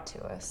never got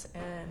to us.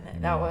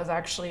 And that was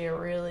actually a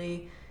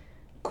really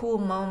cool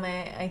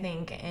moment, I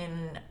think,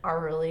 in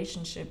our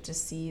relationship, to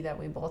see that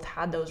we both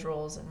had those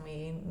roles and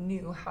we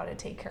knew how to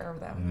take care of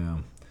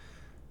them.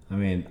 Yeah. I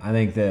mean, I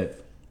think that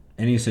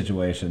any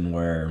situation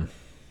where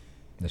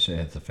the shit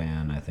hits the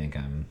fan, I think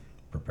I'm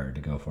prepared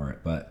to go for it.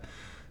 But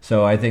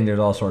so I think there's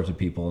all sorts of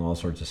people and all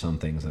sorts of some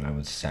things that I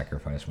would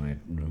sacrifice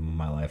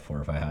my life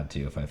for if I had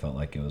to, if I felt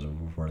like it was a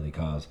worthy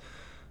cause.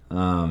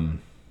 But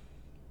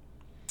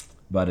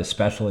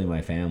especially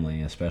my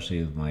family,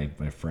 especially my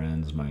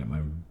friends, my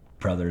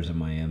brothers in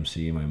my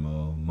MC, my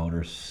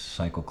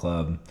motorcycle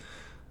club.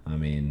 I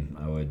mean,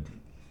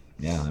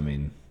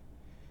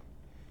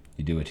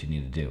 you do what you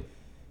need to do.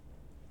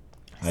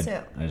 I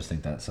just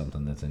think that's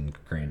something that's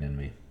ingrained in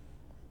me.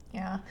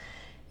 Yeah.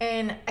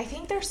 And I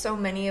think there's so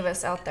many of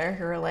us out there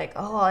who are like,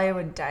 oh, I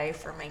would die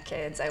for my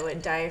kids. I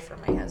would die for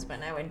my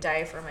husband. I would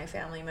die for my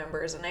family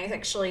members. And I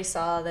actually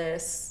saw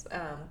this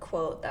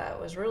quote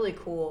that was really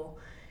cool.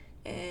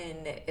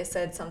 And it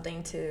said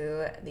something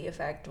to the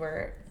effect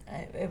where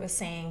it was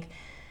saying,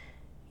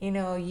 you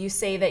know, you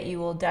say that you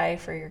will die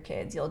for your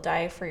kids, you'll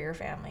die for your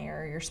family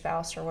or your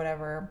spouse or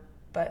whatever,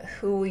 but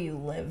who will you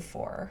live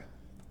for?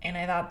 And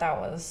I thought that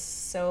was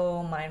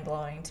so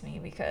mind-blowing to me,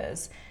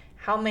 because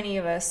how many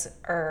of us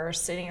are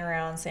sitting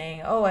around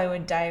saying, oh, I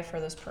would die for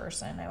this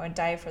person, I would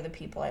die for the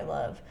people I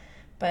love,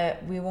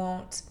 but we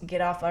won't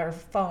get off our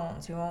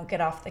phones, we won't get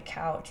off the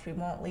couch, we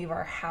won't leave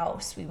our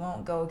house, we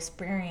won't go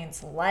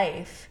experience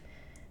life,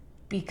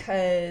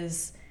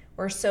 because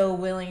we're so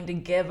willing to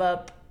give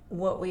up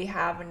what we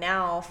have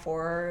now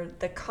for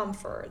the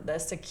comfort, the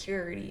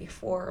security,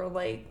 for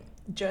like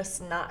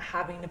just not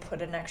having to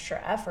put an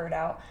extra effort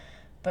out.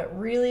 But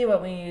really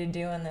what we need to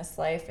do in this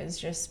life is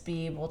just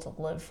be able to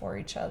live for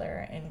each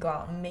other and go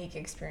out and make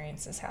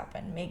experiences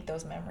happen, make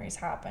those memories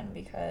happen,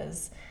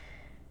 because,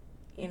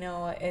 you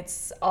know,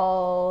 it's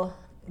all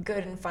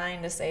good and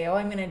fine to say, oh,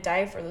 I'm going to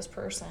die for this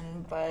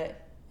person,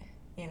 but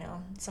you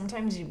know,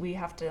 sometimes we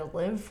have to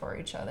live for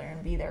each other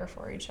and be there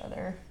for each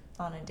other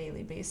on a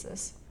daily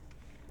basis.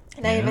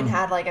 And I even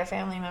had like a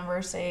family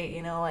member say,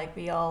 you know, like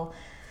be all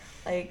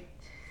like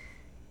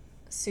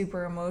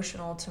super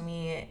emotional to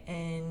me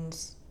and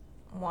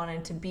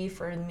wanted to be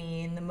for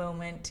me in the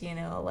moment, you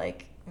know,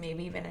 like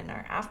maybe even in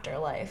our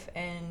afterlife.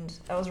 And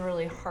that was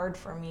really hard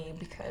for me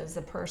because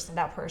that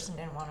person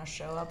didn't want to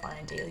show up on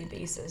a daily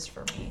basis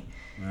for me.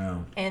 Yeah.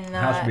 And It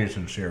has to be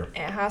sincere.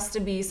 It has to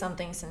be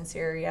something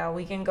sincere. Yeah,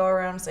 we can go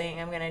around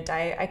saying I'm gonna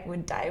die. I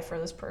would die for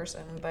this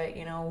person, but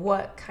you know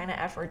what kind of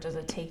effort does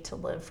it take to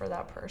live for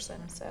that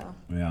person? So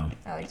Yeah.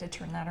 I like to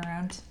turn that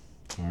around.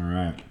 All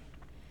right.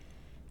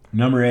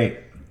 Number 8.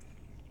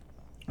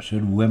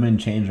 Should women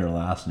change their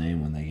last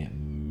name when they get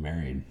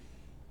married?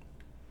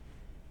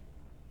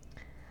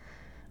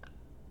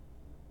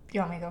 You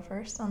want me to go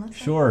first on this?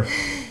 Sure.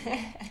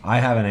 I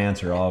have an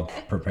answer all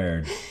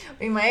prepared.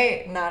 We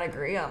might not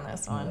agree on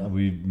this one.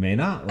 We may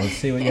not. Let's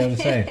see what you have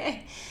to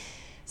say.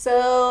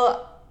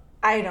 So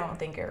I don't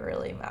think it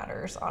really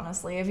matters,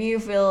 honestly. If you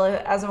feel,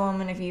 as a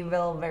woman, if you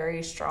feel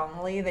very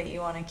strongly that you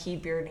want to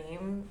keep your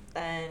name,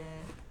 then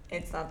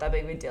it's not that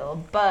big of a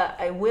deal. But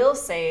I will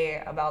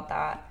say about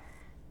that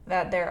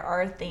there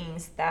are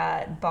things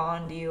that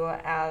bond you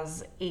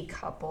as a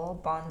couple,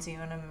 bonds you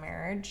in a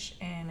marriage.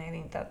 And I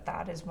think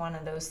that is one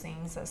of those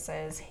things that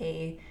says,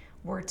 hey,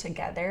 we're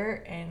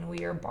together and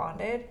we are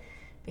bonded,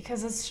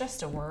 because it's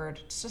just a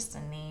word. It's just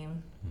a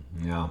name.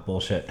 Yeah,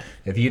 bullshit.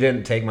 If you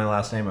didn't take my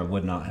last name, I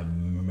would not have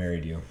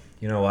married you.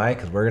 You know why?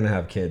 Because we're going to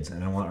have kids,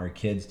 and I want our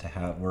kids to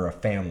have, we're a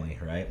family,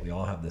 right? We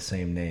all have the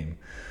same name.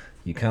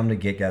 You come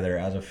together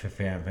as a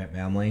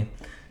family,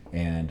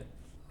 and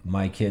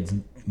my kid's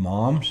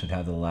mom should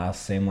have the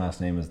same last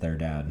name as their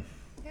dad.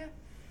 Yeah,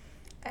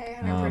 I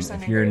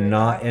 100% if you're agree with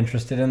not that.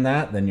 interested in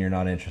that, then you're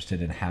not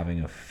interested in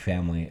having a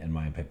family, in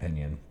my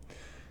opinion.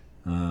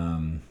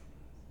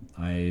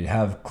 I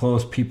have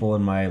close people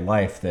in my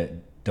life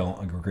that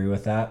don't agree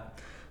with that,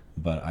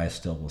 but I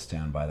still will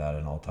stand by that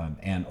in all time.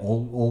 And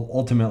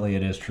ultimately,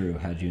 it is true.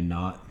 Had you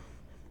not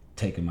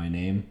taken my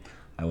name,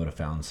 I would have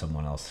found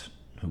someone else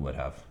who would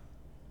have.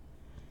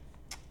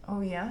 Oh,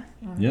 yeah?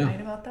 You want to Yeah.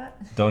 fight about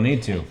that? Don't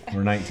need to.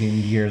 We're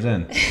 19 years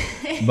in.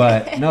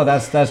 But no,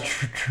 that's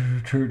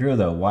true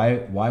though.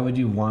 Why would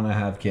you want to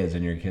have kids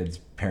and your kids'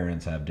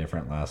 parents have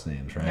different last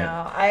names, right?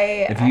 No,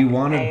 If you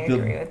want I to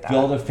agree with that.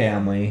 build a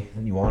family,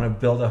 you want to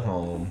build a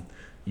home,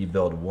 you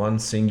build one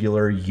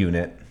singular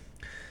unit,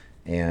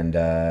 and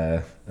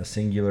a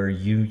singular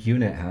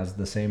unit has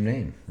the same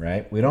name,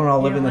 right? We don't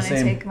all live in the same. You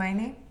don't want to take my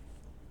name?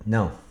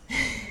 No,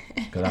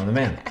 because I'm the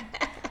man.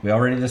 We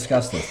already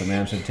discussed this. The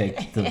man should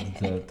take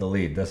the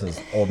lead. This is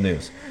old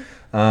news.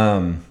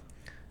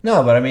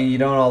 No, but I mean, you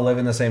don't all live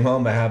in the same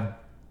home but have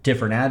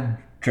different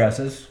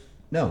addresses.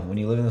 No, when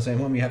you live in the same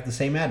home, you have the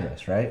same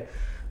address, right?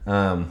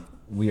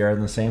 We are in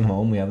the same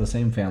home. We have the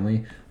same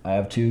family. I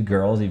have 2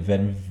 girls.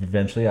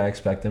 Eventually, I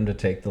expect them to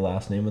take the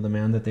last name of the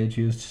man that they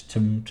choose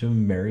to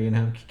marry and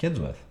have kids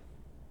with.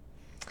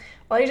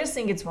 Well, I just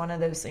think it's one of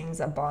those things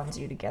that bonds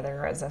you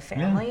together as a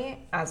family,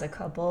 as a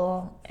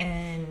couple,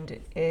 and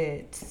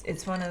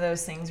it's one of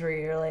those things where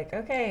you're like,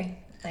 okay,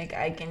 like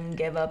I can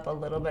give up a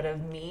little bit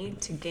of me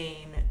to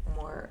gain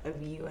more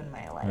of you in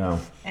my life. Yeah.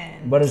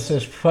 And But it's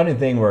this funny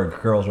thing where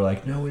girls are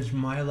like, no, it's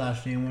my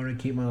last name. I want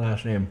to keep my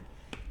last name.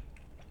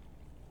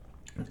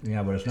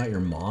 Yeah, but it's not your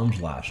mom's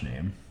last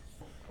name.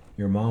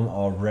 Your mom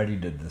already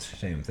did the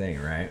same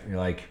thing, right? You're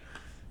like,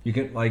 you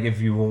could, like,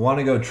 if you want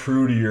to go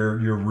true to your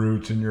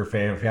roots and your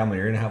family,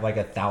 you're going to have like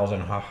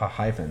 1,000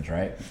 hyphens,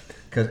 right?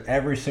 Because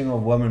every single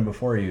woman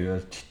before you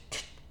has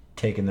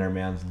taken their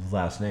man's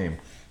last name.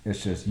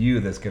 It's just you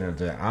that's going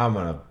to, I'm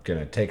going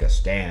to take a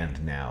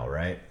stand now,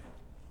 right?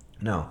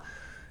 No.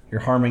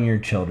 You're harming your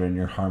children,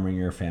 you're harming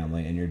your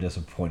family, and you're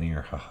disappointing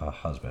your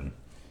husband.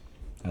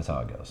 That's how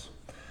it goes.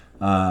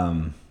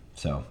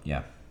 So,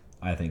 yeah,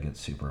 I think it's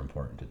super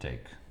important to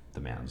take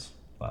the man's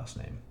last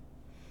name.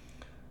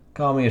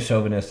 Call me a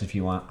chauvinist if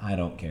you want. I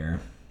don't care.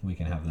 We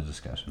can have the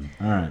discussion.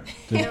 All right.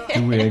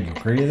 Do we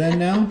agree then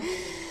now?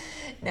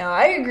 No,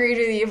 I agreed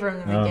with you from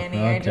the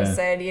beginning. okay. I just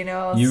said,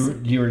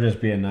 You were just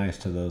being nice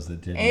to those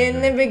that didn't.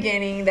 in the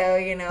beginning, though,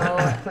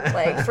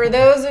 like for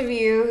those of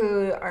you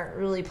who aren't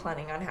really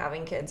planning on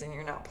having kids and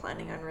you're not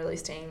planning on really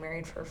staying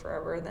married for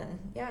forever, then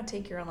yeah,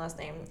 take your own last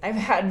name. I've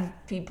had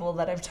people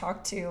that I've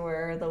talked to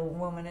where the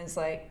woman is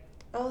like,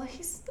 oh,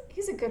 he's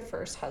a good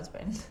first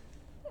husband.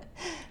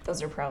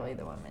 Those are probably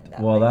the women.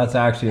 Well, that's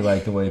actually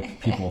like the way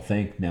people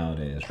think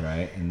nowadays,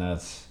 right? And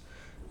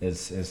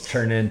it's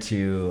turned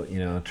into,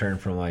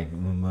 turned from like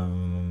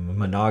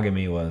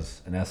monogamy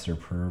was, and Esther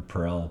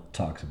Perel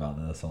talks about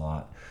this a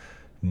lot.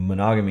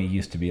 Monogamy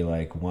used to be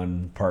like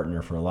one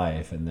partner for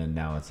life, and then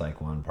now it's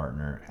like one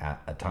partner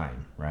at a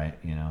time, right?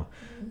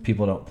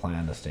 People don't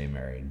plan to stay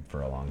married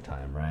for a long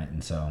time, right?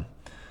 And so,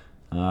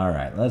 all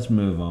right, let's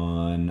move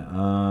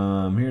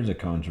on. Here's a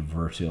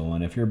controversial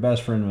one. If your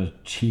best friend was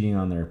cheating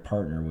on their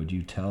partner, would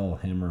you tell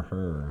him or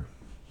her?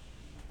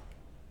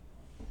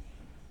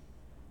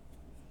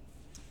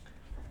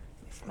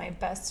 my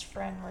best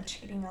friend were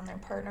cheating on their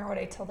partner, would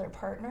I tell their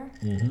partner?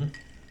 Mm-hmm.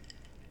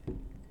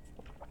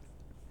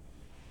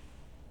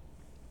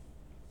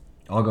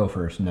 I'll go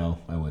first. No,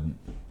 I wouldn't.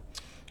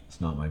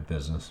 It's not my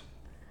business.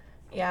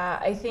 Yeah,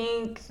 I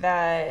think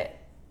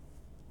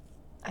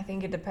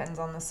it depends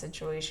on the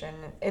situation.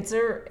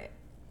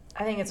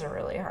 I think it's a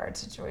really hard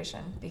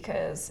situation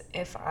because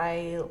if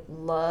I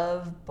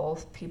love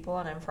both people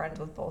and I'm friends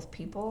with both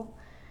people,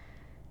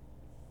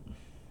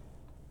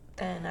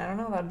 then I don't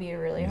know, that'd be a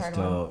really hard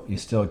one. You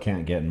still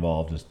can't get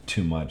involved. It's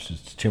too much.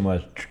 It's too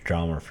much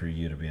drama for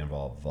you to be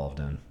involved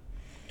in.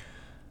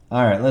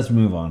 All right, let's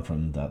move on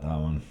from that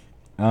one.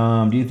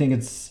 Do you think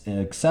it's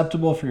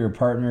acceptable for your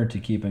partner to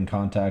keep in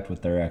contact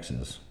with their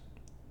exes?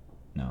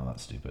 No,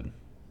 that's stupid.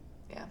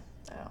 Yeah,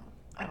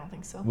 I don't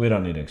think so. We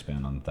don't need to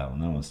expand on that one.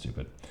 That one's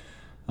stupid.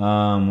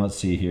 Let's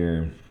see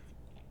here.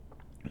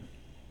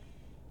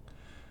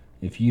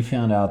 If you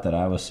found out that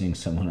I was seeing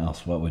someone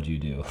else, what would you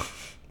do?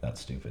 That's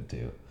stupid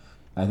too.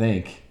 I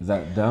think. Is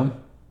that dumb?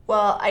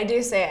 Well, I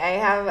do say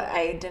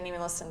I didn't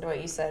even listen to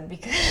what you said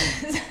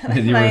because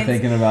You were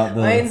thinking about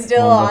the mine's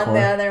still one on before?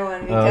 the other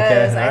one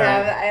because Okay,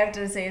 all I have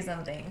to say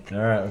something. All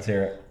right, let's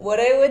hear it.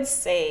 What I would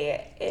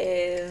say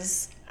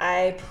is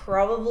I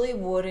probably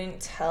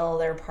wouldn't tell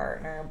their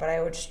partner, but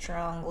I would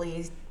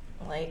strongly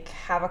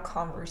have a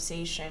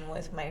conversation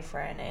with my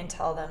friend and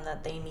tell them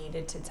that they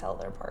needed to tell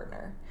their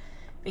partner.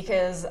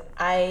 Because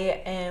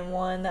I am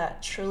one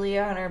that truly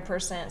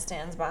 100%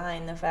 stands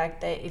behind the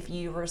fact that if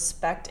you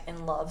respect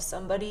and love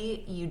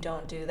somebody, you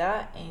don't do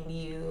that, and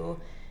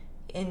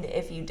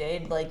if you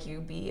did, you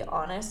be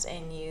honest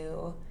and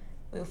you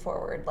move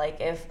forward.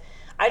 If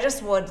I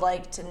just would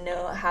like to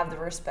have the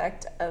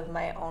respect of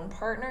my own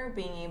partner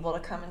being able to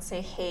come and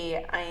say,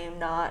 hey, I am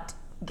not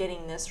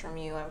getting this from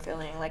you. I'm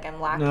feeling like I'm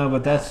lacking. No,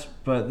 but that's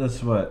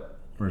what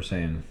we're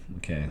saying.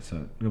 Okay,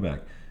 so go back.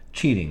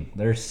 Cheating.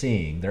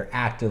 They're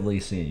actively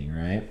seeing,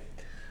 right?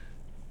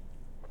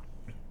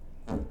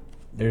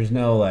 There's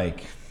no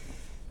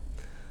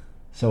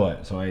so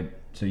what?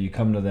 So you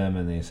come to them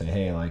and they say,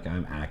 hey,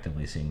 I'm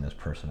actively seeing this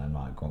person. I'm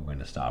not going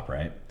to stop,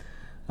 right?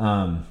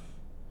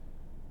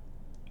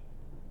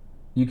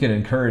 You can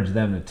encourage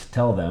them to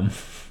tell them,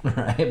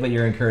 right? But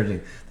you're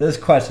encouraging. This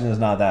question is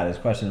not that. This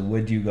question is,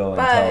 would you go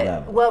and tell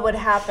them? But what would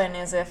happen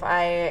is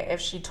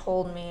if she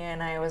told me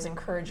and I was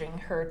encouraging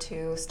her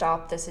to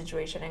stop the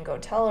situation and go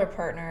tell her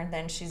partner,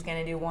 then she's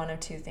going to do one of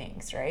two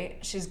things, right?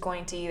 She's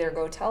going to either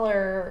go tell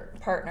her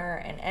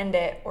partner and end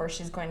it, or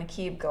she's going to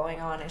keep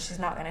going on and she's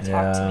not going to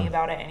talk to me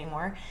about it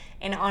anymore.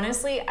 And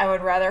honestly, I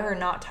would rather her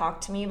not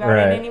talk to me about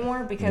it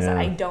anymore because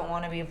I don't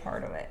want to be a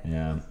part of it.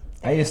 Yeah.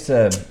 I used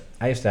to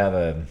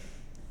have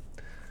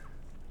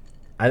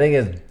I think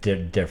it's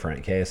different,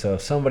 okay? So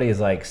if somebody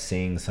is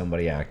seeing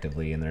somebody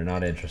actively and they're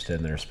not interested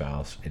in their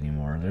spouse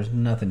anymore, there's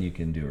nothing you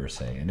can do or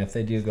say. And if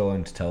they do go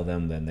and tell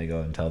them, then they go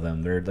and tell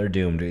them. They're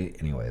doomed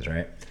anyways,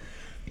 right?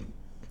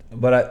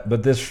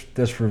 But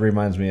this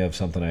reminds me of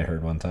something I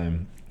heard one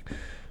time. I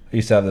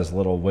used to have this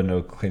little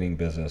window cleaning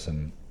business,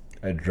 and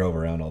I drove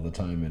around all the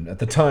time. And at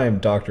the time,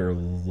 Dr.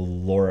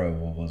 Laura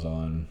was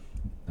on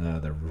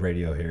the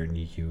radio here in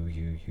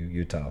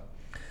Utah,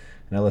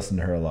 and I listened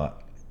to her a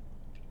lot.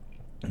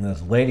 And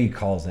this lady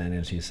calls in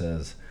and she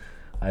says,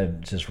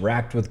 I'm just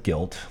racked with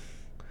guilt,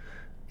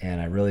 and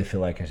I really feel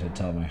like I should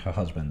tell my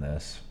husband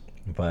this.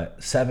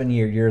 But 7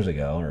 years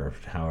ago, or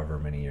however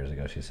many years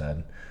ago she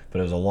said, but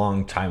it was a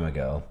long time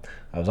ago,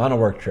 I was on a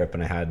work trip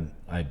and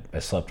I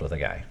slept with a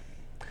guy.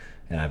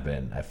 And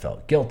I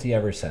felt guilty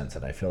ever since,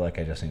 and I feel like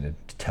I just needed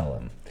to tell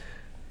him.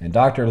 And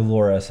Dr.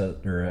 Laura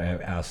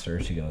asked her,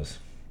 she goes,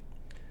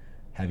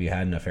 have you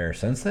had an affair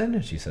since then?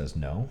 And she says,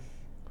 no.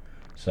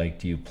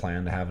 It's do you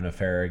plan to have an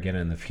affair again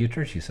in the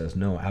future? She says,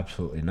 no,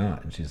 absolutely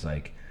not. And she's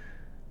like,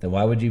 then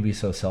why would you be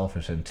so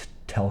selfish and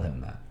tell him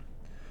that?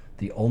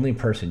 The only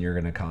person you're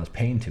going to cause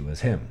pain to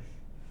is him.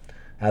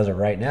 As of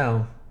right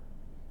now,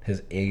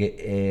 his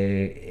ignorance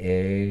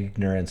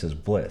is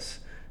bliss.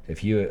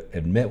 If you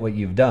admit what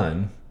you've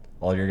done,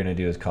 all you're going to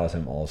do is cause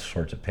him all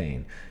sorts of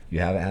pain. You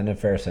haven't had an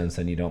affair since,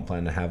 and you don't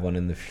plan to have one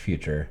in the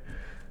future.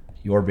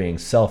 You're being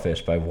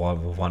selfish by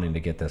wanting to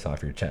get this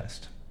off your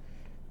chest.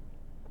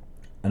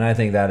 And I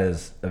think that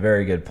is a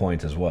very good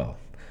point as well.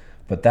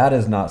 But that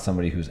is not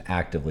somebody who's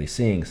actively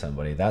seeing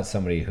somebody. That's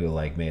somebody who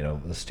made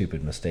a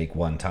stupid mistake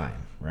one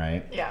time,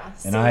 right? Yeah.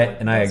 And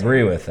I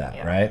agree with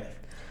that, right?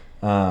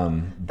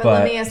 But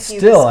let me ask you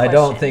still, this I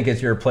don't question. think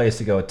it's your place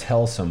to go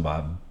tell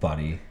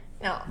somebody.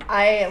 No,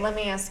 let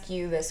me ask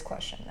you this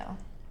question though.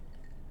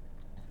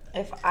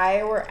 If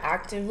I were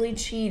actively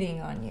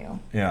cheating on you,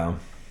 Yeah.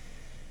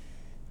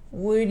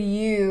 would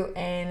you,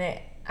 and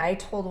I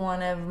told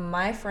one of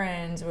my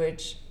friends,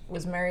 which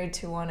was married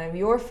to one of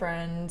your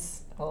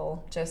friends,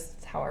 well,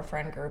 just how our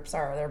friend groups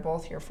are, they're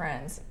both your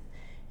friends,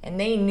 and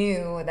they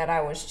knew that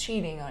I was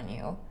cheating on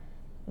you,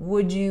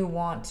 would you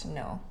want to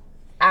know?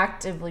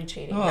 Actively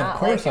cheating, Oh, not of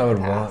course in I the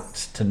would past. want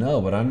to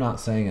know, but I'm not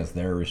saying it's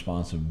their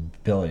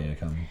responsibility to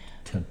come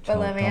But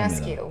let me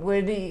ask you,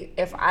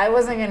 if I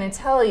wasn't going to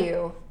tell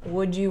you,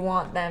 would you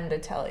want them to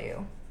tell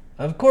you?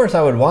 Of course,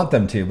 I would want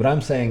them to, but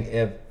I'm saying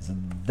if it's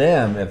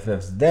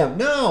them.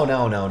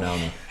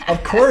 No.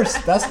 Of course,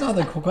 that's not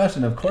the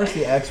question. Of course,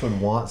 the ex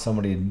would want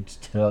somebody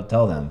to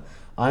tell them.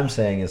 I'm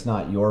saying it's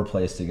not your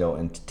place to go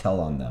and tell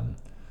on them.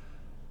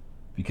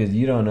 Because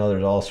you don't know,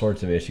 there's all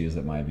sorts of issues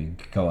that might be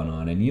going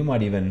on. And you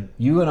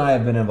and I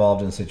have been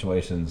involved in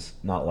situations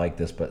not like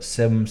this, but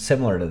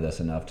similar to this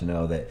enough to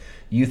know that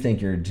you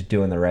think you're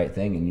doing the right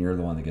thing and you're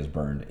the one that gets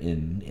burned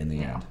in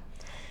the end.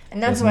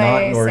 And that's It's why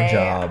not I your say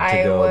job to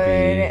I go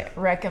would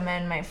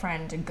recommend my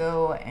friend to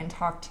go and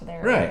talk to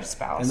their Right.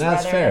 spouse And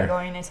that's rather fair. than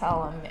going to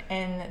tell them.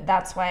 And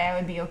that's why I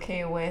would be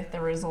okay with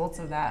the results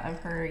of that, of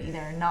her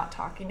either not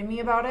talking to me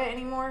about it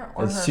anymore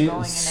or It's her going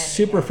and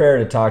super ending it. fair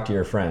to talk to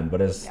your friend,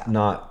 but it's Yeah.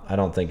 not, I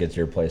don't think it's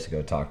your place to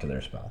go talk to their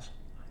spouse.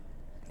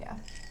 Yeah.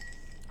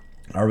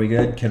 Are we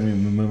good? Can we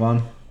move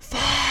on?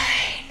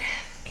 Fine.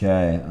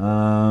 Okay.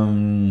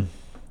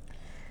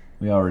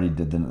 We already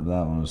did that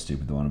one was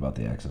stupid. The one about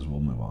the exes. We'll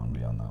move on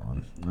beyond that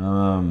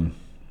one.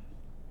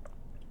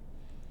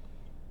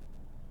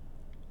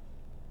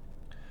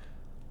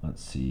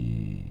 Let's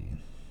see.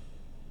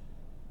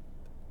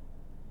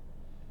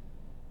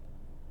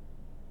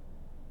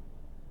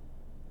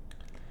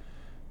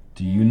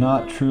 Do you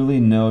not truly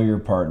know your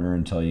partner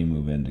until you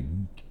move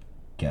in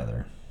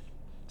together?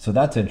 So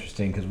that's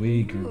interesting because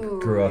we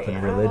grew up in a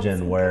yeah, that's a religion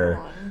good where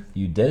one.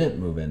 you didn't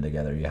move in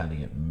together. You had to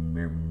get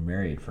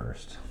married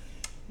first.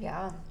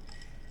 Yeah.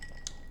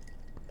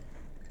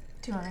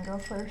 Do you want to go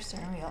first or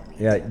we all meet?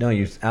 Yeah, no,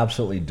 you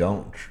absolutely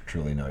don't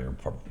truly know your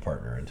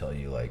partner until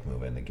you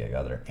move in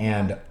together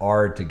and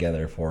are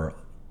together for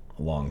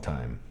a long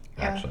time.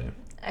 Yeah. Actually,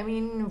 I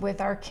mean,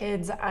 with our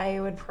kids, I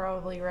would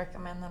probably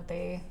recommend that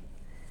they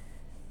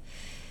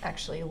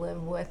actually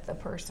live with the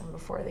person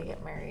before they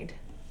get married.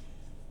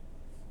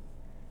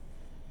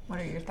 What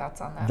are your thoughts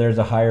on that? there's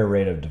a higher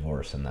rate of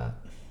divorce in that,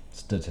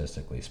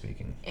 statistically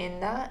speaking. In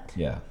that,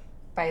 Yeah.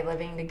 by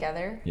living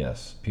together,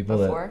 Yes. People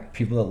Before?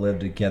 that live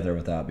together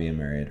without being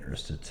married are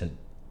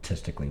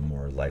statistically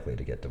more likely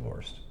to get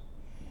divorced.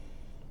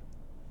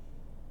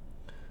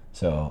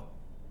 So,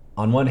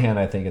 on one hand,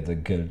 I think it's a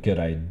good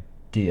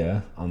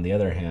idea. On the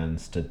other hand,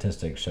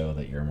 statistics show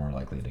that you're more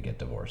likely to get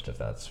divorced if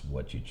that's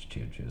what you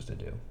choose to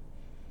do.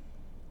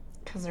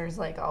 because there's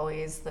like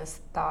always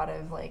this thought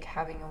of like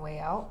having a way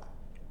out.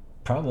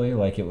 Probably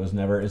it was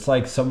never. It's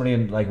like somebody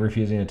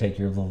refusing to take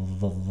your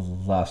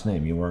last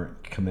name. You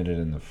weren't committed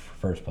in the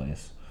first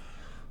place,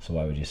 so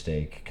why would you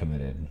stay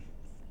committed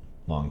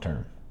long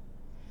term?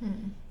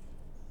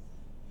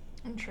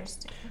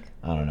 Interesting.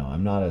 I don't know.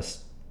 I'm not a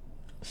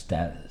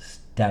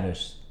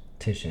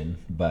statistician,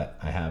 but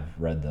I have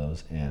read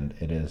those, and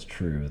it is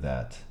true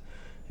that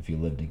if you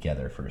live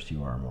together first,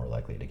 you are more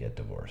likely to get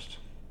divorced.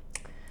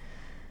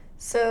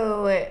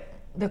 So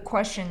the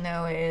question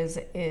though is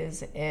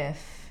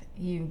if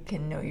you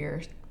can know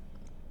your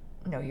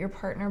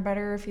partner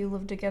better if you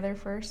live together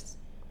first.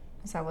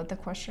 Is that what the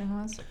question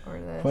was, or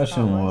the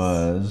Question thought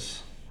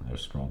was, I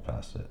just scrolled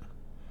past it.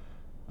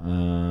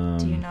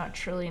 Do you not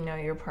truly know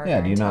your partner?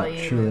 Yeah, do you until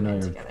not truly move know in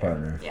your together?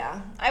 partner?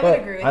 Yeah, I would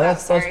agree with that.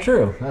 That's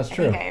true. That's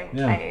true. I think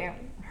I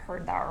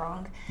heard that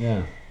wrong.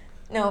 Yeah.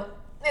 No,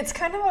 it's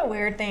kind of a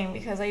weird thing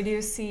because I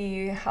do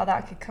see how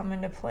that could come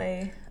into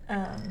play.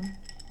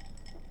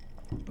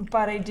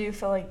 But I do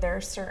feel like there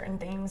are certain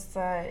things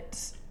that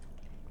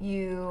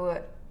you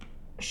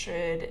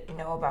should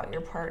know about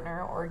your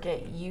partner or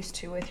get used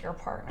to with your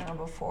partner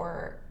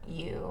before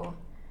you,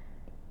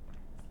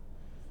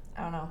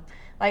 I don't know.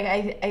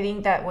 I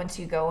think that once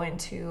you go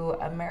into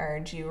a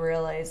marriage, you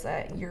realize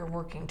that you're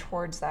working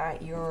towards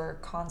that. You're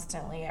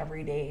constantly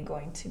every day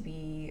going to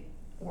be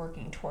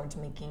working towards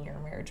making your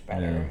marriage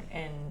better. Yeah.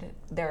 And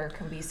there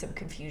can be some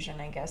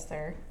confusion, I guess,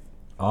 there.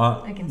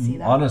 I can see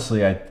that.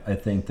 Honestly, I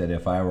think that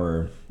if I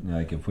were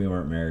if we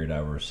weren't married,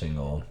 I were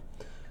single,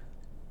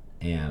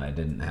 and I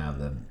didn't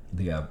have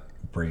the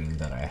upbringing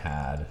that I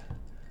had,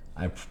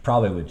 I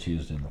probably would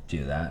choose to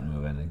do that and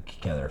move in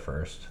together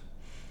first.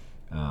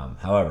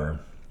 However,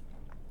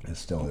 it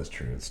still is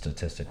true.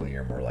 Statistically,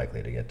 you're more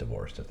likely to get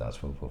divorced if that's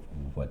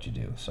what you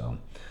do. So,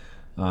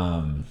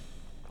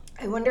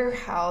 I wonder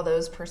how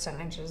those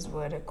percentages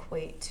would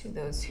equate to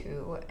those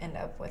who end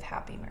up with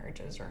happy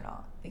marriages or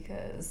not,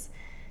 because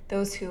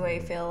those who I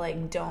feel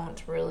like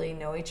don't really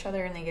know each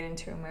other and they get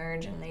into a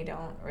marriage and they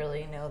don't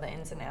really know the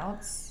ins and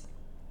outs.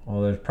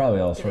 well, there's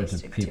probably all Do they sorts of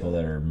stick to people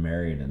it? that are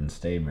married and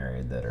stay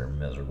married that are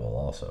miserable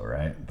also,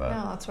 right? But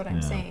No, that's what I'm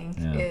yeah, saying,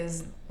 yeah.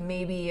 is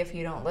maybe if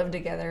you don't live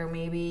together,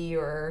 maybe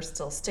you're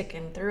still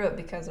sticking through it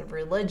because of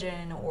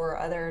religion or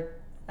other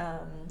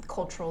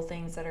cultural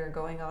things that are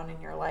going on in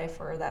your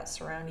life or that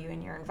surround you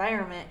in your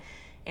environment,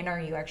 and are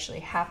you actually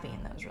happy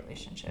in those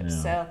relationships?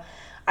 Yeah. So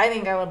I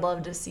think I would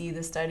love to see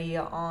the study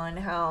on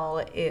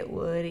how it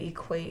would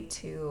equate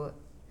to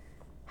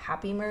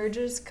happy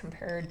marriages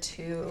compared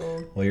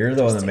to... Well, you're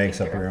the one that just makes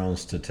sticking up through. your own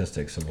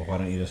statistics, so why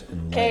don't you just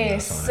enlighten Okay,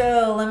 us on it?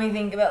 so let me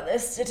think about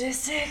this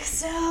statistic.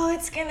 So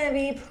it's gonna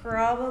be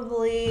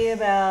probably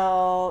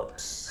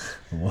about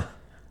What?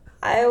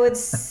 I would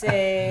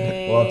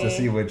say. We'll have to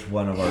see which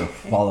one of our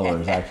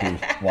followers actually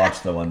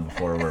watched the one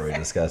before where we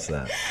discussed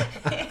that.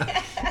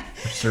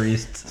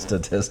 Cherie's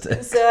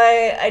statistics. So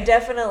I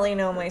definitely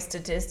know my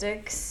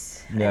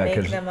statistics. Yeah, I make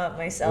 'cause- them up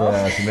myself.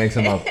 Yeah, she makes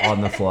them up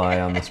on the fly,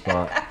 on the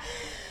spot.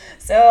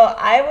 So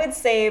I would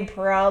say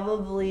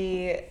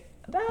probably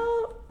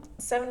about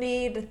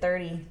 70 to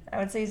 30. I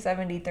would say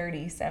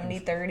 70-30.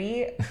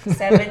 70-30.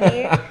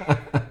 70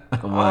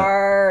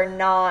 are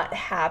not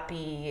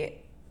happy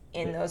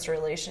in those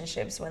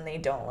relationships when they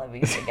don't live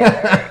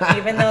together.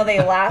 Even though they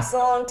last a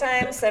long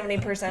time,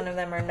 70% of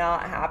them are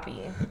not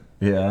happy.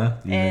 Yeah.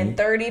 And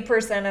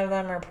 30% of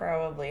them are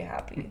probably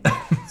happy.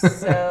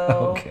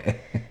 So Okay.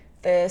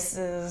 this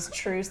is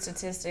true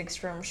statistics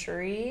from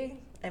Cherie.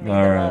 I made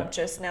All them right. up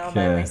just now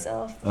by Okay.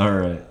 myself. All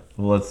right.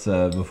 Well, let's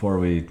before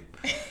we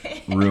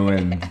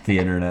ruin the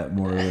internet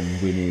more than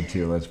we need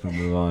to, let's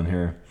move on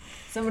here.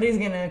 Somebody's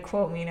gonna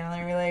quote me now.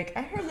 They're like,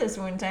 I heard this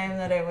one time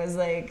that it was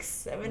like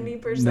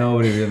 70%.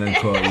 Nobody's gonna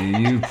quote you.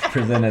 You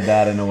presented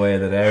that in a way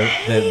that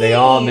they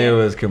all knew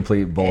was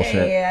complete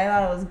bullshit. Yeah, I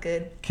thought it was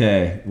good.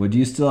 Okay. Would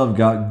you still have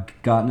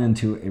gotten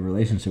into a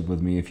relationship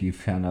with me if you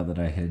found out that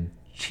I had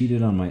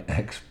cheated on my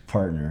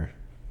ex-partner?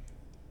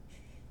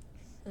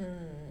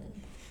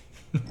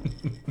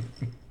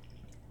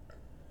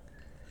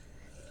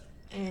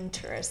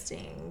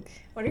 Interesting.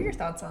 What are your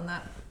thoughts on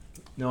that?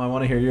 No, I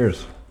want to hear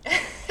yours.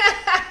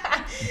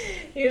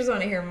 You just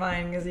want to hear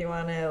mine because you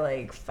want to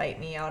like fight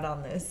me out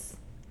on this.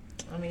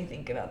 Let me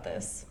think about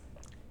this.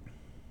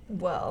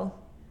 Well,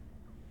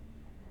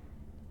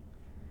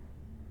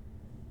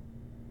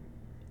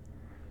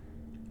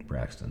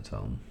 Braxton's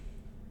home.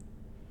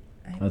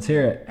 I have Let's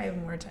hear it. I have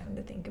more time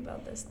to think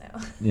about this now.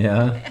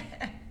 Yeah.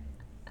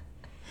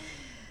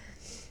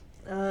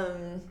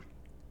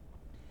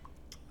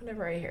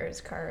 Whenever I hear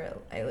his car,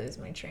 I lose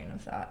my train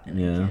of thought and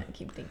Yeah. I can't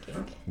keep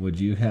thinking. Would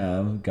you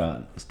have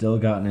still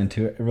gotten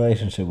into a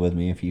relationship with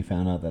me if you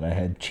found out that I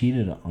had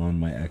cheated on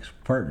my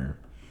ex-partner?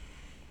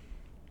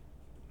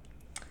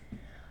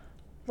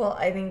 Well,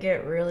 I think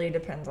it really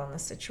depends on the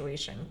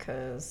situation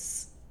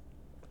because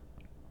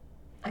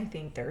I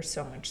think there's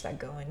so much that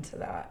go into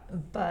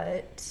that.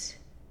 But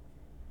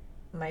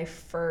my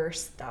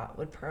first thought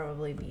would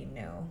probably be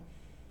no.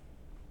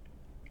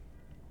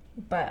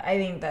 But I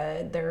think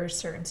that there are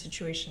certain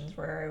situations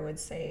where I would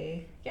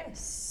say yes.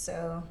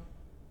 So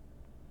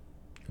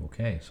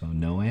Okay, so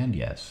no and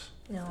yes.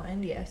 no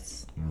and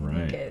yes. I Right.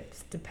 think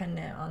it's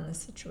dependent on the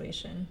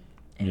situation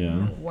and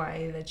Yeah.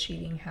 why the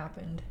cheating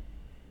happened.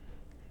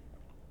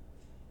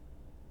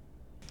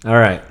 All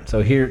right,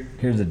 so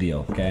here's the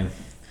deal, okay?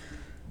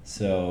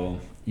 So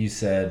you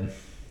said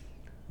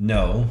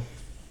no,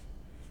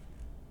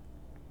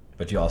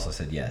 but you also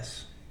said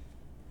yes.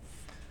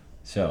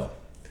 So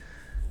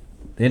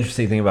the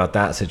interesting thing about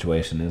that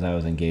situation is I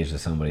was engaged to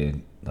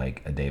somebody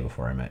like a day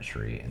before I met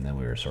Cherie, and then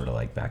we were sort of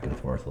like back and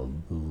forth a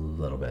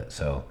little bit.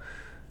 So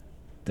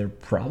there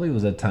probably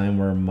was a time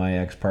where my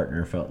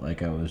ex-partner felt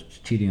like I was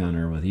cheating on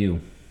her with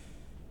you.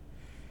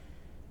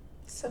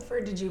 So,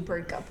 did you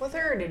break up with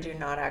her or did you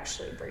not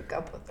actually break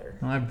up with her?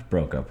 I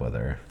broke up with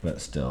her,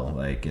 but still,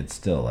 like, it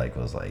still, like,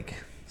 was, like,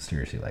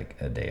 seriously, like,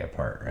 a day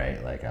apart,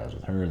 right? Like, I was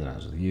with her, then I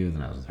was with you,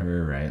 then I was with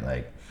her, right?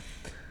 Like,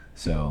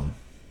 so,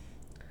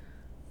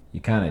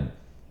 you kind of,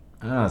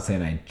 I'm not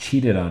saying I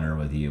cheated on her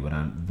with you,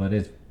 but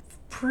it's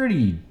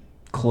pretty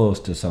close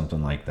to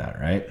something like that,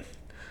 right?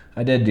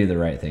 I did do the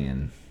right thing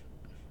and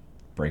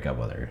break up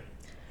with her.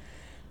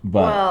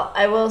 But Well,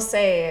 I will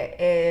say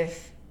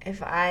if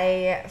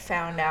I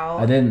found out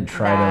I didn't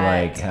try to,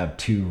 that- like, have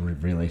two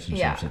relationships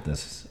Yeah. at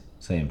this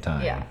same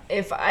time. Yeah.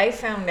 If I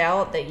found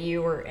out that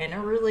you were in a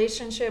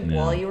relationship Yeah.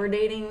 while you were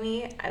dating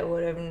me, I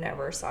would have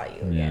never saw you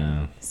again.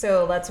 Yeah.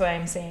 So that's why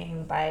I'm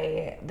saying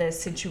by the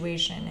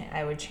situation,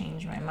 I would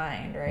change my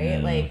mind, right? Yeah.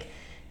 Like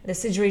the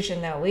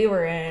situation that we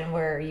were in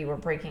where you were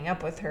breaking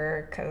up with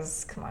her,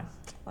 because come on,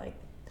 like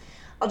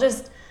I'll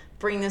just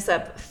bring this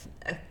up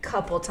a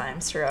couple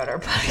times throughout our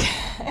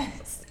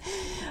podcast.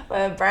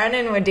 But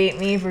Brandon would date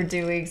me for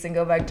 2 weeks and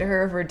go back to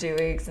her for 2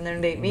 weeks, and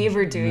then date me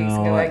for 2 weeks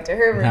and go back to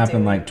her for it 2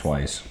 happened like weeks.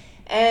 twice.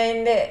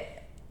 And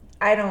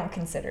I don't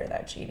consider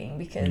that cheating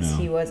because No.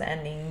 he was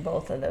ending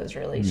both of those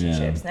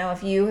relationships. Now,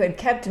 if you had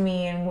kept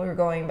me and we were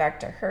going back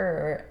to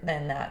her,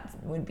 then that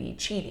would be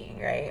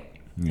cheating, right?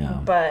 Yeah.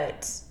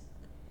 But,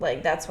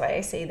 like, that's why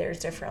I say there's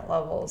different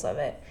levels of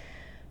it.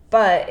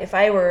 But if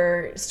I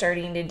were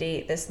starting to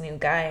date this new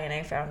guy and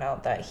I found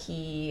out that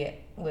he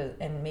was,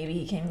 and maybe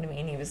he came to me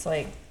and he was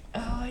like,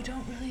 oh, I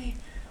don't really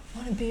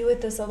want to be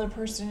with this other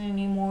person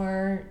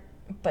anymore,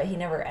 but he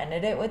never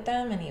ended it with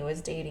them and he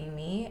was dating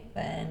me,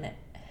 then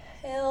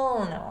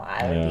hell no,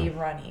 I would be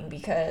running,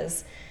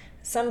 because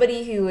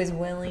somebody who is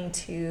willing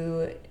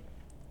to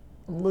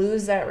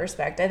lose that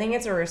respect, I think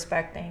it's a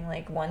respect thing.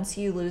 Like once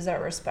you lose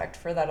that respect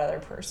for that other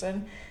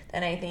person,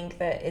 then I think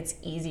that it's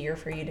easier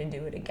for you to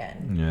do it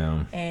again.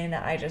 Yeah. And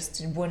I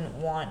just wouldn't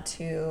want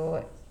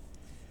to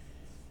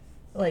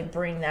like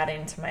bring that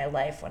into my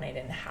life when I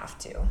didn't have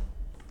to.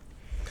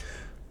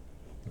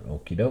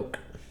 Okie doke.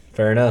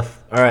 Fair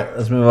enough. All right,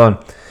 let's move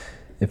on.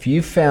 If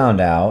you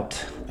found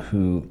out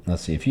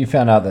if you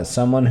found out that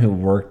someone who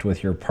worked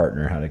with your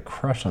partner had a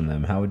crush on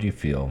them, how would you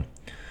feel?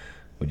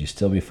 Would you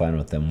still be fine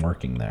with them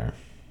working there?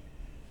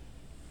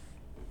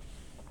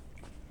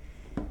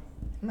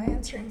 Am I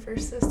answering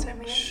first this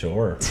time again?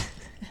 Sure.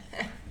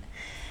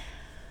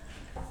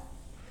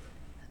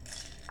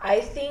 I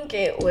think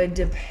it would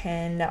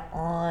depend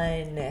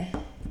on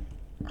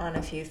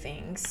a few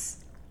things.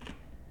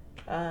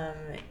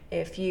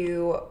 If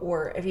you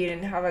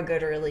didn't have a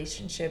good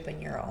relationship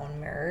in your own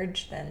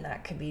marriage, then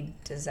that could be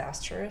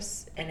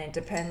disastrous. And it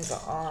depends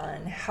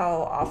on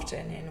how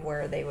often and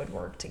where they would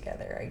work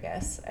together, I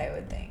guess, I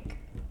would think.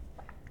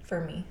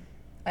 For me,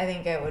 I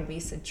think it would be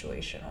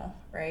situational,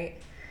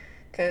 right?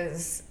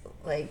 Because,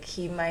 like,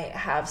 he might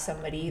have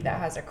somebody that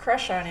has a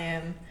crush on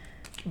him,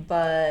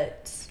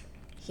 but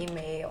he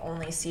may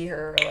only see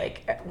her,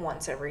 like,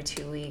 once every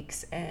 2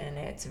 weeks, and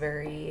it's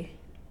very,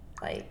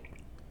 like,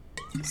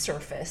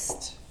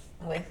 surfaced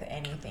with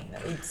anything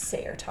that we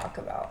say or talk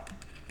about.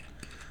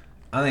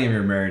 I think if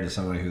you're married to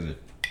somebody who's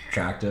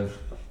attractive,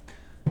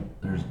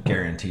 there's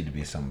guaranteed to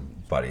be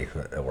somebody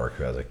at work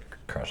who has a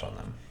crush on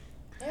them.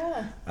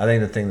 Yeah. I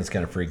think the thing that's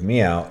going to freak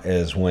me out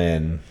is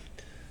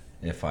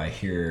if I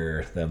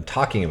hear them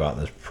talking about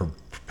this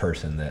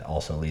person that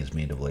also leads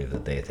me to believe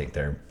that they think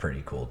they're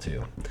pretty cool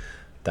too.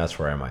 That's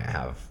where I might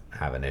have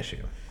an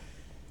issue.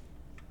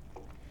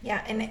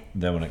 Yeah, and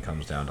then when it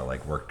comes down to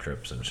like work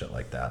trips and shit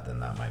like that, then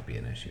that might be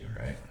an issue,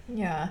 right?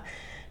 Yeah,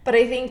 but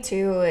I think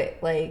too,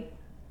 like,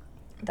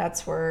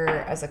 that's where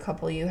as a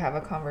couple you have a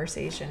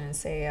conversation and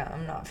say,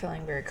 I'm not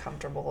feeling very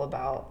comfortable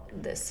about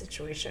this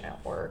situation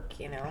at work,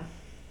 you know.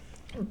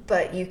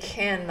 But you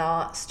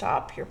cannot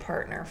stop your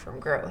partner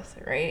from growth,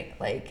 right?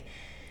 Like,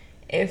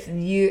 if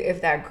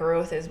that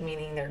growth is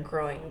meaning they're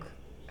growing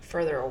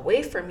further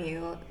away from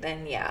you,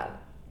 then yeah,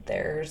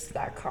 there's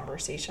that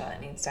conversation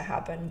that needs to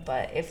happen.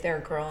 But if they're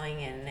growing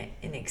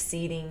and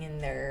exceeding in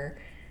their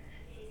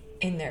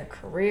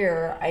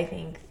career, I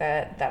think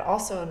that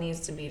also needs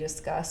to be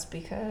discussed,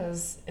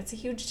 because it's a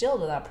huge deal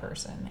to that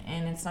person,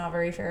 and it's not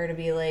very fair to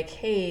be like,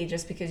 hey,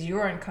 just because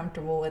you're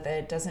uncomfortable with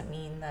it doesn't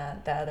mean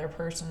that the other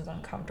person's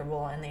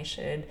uncomfortable and they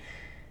should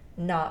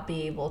not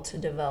be able to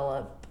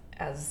develop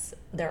as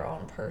their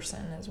own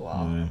person as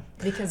well.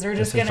 Because they're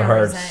just gonna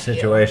resent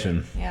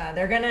situation. you. Yeah,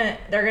 they're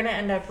gonna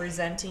end up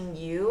resenting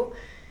you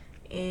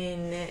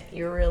in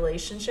your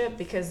relationship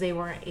because they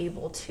weren't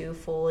able to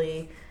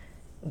fully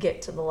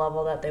get to the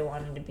level that they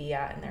wanted to be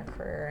at in their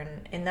career,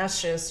 and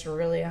that's just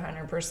really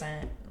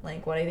 100%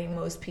 like what I think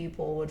most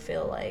people would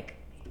feel like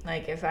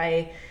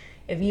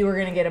if you were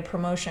gonna get a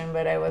promotion,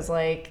 but I was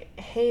like,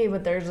 hey,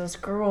 but there's this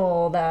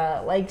girl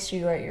that likes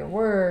you at your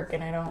work,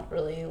 and I don't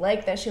really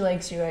like that she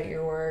likes you at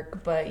your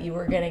work, but you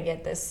were gonna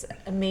get this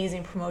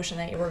amazing promotion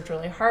that you worked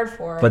really hard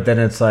for. But then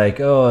it's like,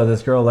 oh,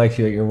 this girl likes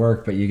you at your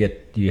work, but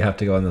you have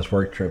to go on this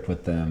work trip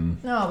with them.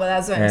 No, but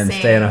that's what I'm saying. And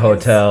stay in a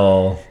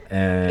hotel,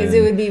 and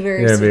it would be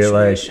very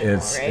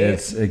situational,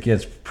 right? It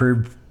gets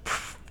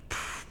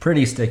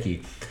pretty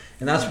sticky.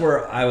 And that's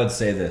where I would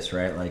say this,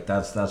 right? Like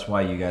that's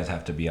why you guys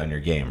have to be on your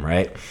game,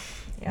 right?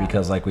 Yeah.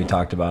 Because like we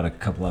talked about a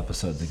couple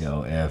episodes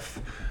ago,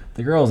 if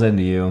the girl's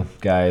into you,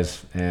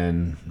 guys,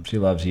 and she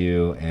loves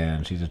you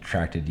and she's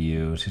attracted to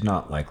you, she's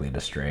not likely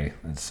to stray.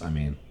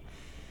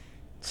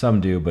 Some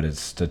do, but it's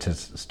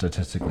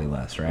statistically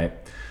less, right?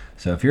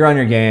 So if you're on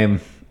your game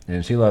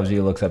and she loves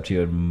you, looks up to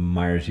you,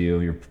 admires you,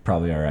 you're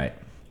probably all right,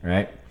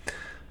 right?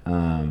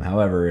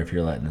 However, if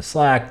you're letting it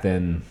slack,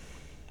 then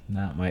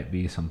that might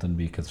be something to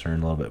be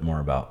concerned a little bit more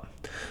about.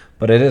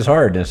 But it is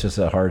hard. It's just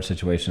a hard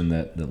situation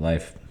that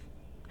life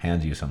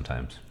hands you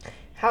sometimes.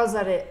 How is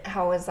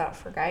that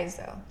for guys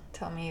though?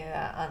 Tell me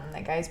that on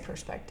the guy's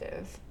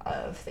perspective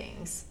of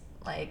things.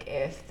 Like,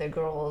 if the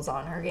girl is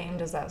on her game,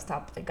 does that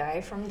stop the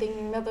guy from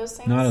thinking about those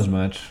things? Not as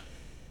much.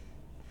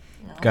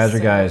 No, guys are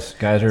guys.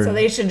 Guys are. So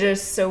they should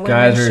just. So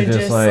women should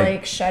just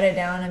like shut it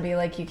down and be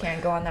like, you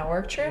can't go on that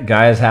work trip.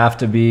 Guys have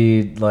to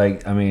be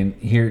like. I mean,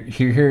 here's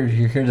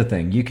the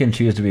thing. You can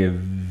choose to be a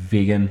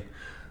vegan.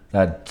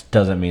 That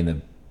doesn't mean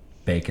that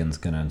bacon's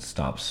gonna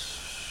stop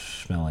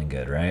smelling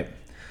good, right?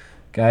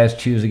 Guys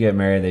choose to get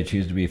married. They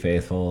choose to be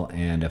faithful,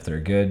 and if they're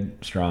good,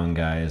 strong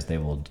guys, they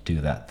will do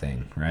that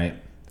thing, right?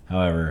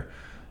 However,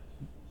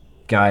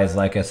 guys,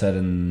 like I said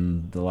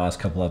in the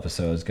last couple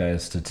episodes,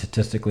 guys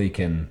statistically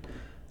can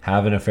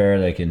have an affair,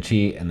 they can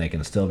cheat, and they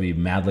can still be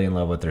madly in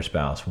love with their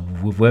spouse.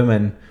 With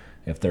women,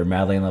 if they're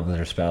madly in love with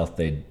their spouse,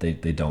 they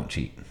don't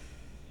cheat.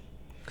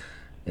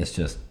 It's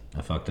just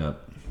a fucked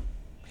up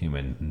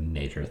human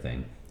nature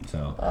thing.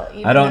 So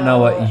I don't know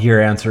what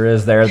your answer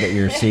is there that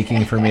you're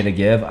seeking for me to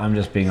give. I'm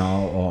just being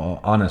all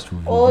honest.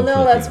 Well,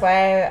 no, that's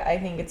why I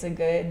think it's a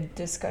good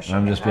discussion.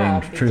 I'm just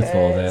being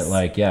truthful that,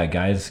 like, yeah,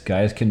 guys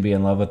can be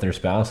in love with their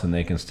spouse and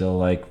they can still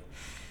like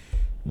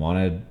want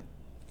to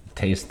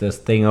taste this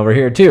thing over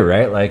here too,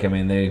 right? Like, I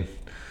mean,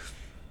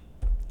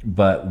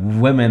 but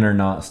women are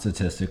not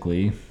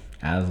statistically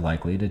as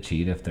likely to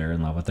cheat if they're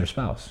in love with their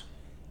spouse.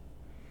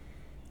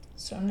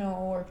 So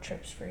no work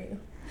trips for you.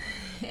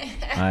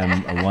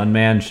 I'm a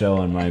one-man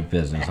show in my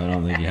business. I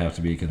don't think you have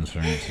to be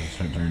concerned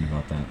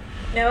about that.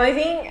 No, I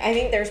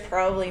think there's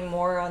probably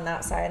more on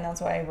that side, and that's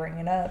why I bring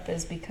it up,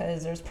 is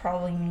because there's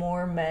probably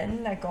more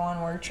men that go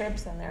on work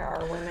trips than there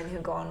are women who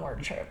go on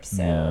work trips.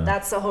 So Yeah.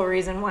 that's the whole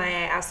reason why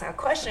I asked that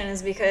question,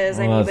 is because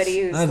Well,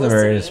 anybody who's that's listening,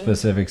 a very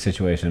specific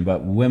situation,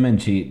 but women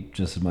cheat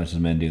just as much as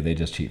men do. They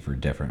just cheat for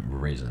different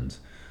reasons.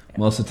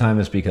 Most of the time,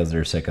 it's because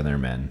they're sick of their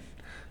men.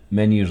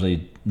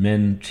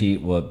 Men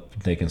cheat what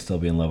they can still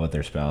be in love with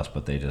their spouse,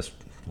 but they just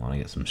want to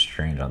get some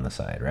strange on the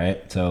side,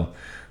 right? So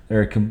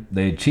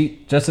they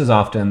cheat just as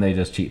often. They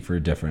just cheat for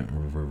different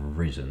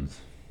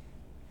reasons.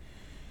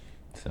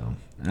 So,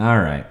 all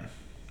right,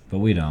 but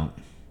we don't.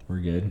 We're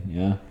good,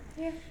 yeah.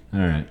 Yeah.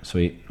 All right,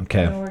 sweet.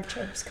 Okay. No work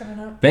trips coming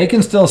up.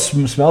 Bacon still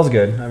smells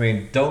good. I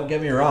mean, don't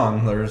get me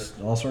wrong. There's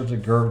all sorts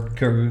of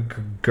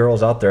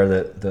girls out there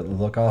that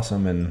look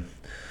awesome, and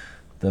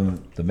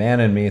the man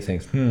in me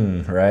thinks,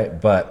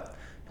 right? But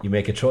you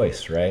make a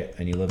choice, right?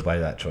 And you live by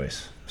that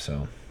choice.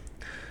 So,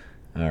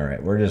 all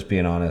right, we're just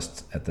being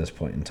honest at this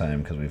point in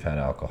time because we've had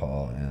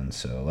alcohol, and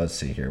so let's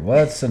see here.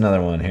 What's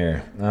another one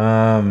here?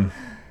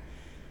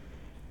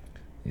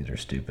 These are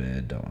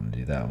stupid. Don't want to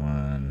do that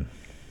one.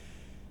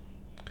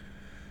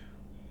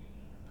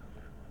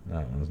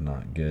 That one's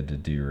not good to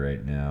do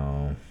right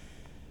now.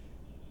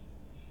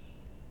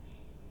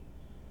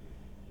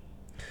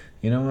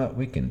 You know what?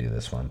 We can do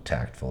this one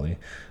tactfully.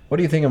 What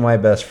do you think of my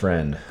best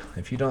friend?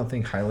 If you don't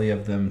think highly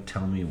of them,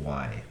 tell me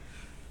why.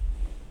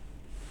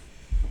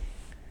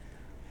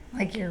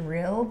 Like your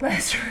real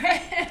best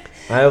friend.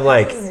 I'm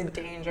like, This is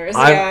dangerous.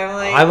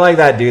 I'm like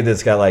that dude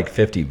that's got like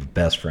 50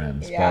 best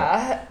friends.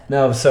 Yeah. But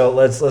no, so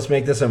let's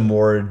make this a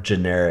more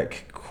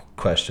generic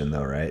question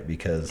though, right?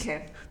 Because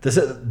Okay. this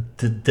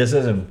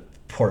is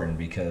important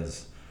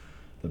because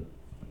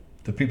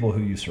the people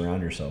who you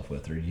surround yourself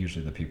with are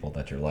usually the people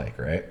that you're like,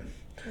 right?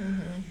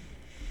 Mm-hmm.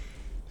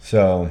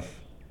 So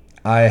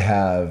I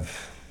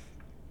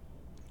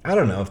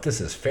don't know if this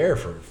is fair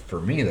for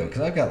me though, because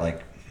I've got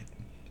like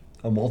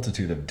a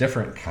multitude of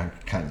different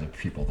kinds of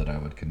people that I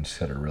would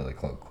consider really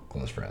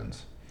close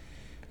friends.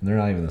 And they're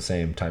not even the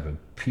same type of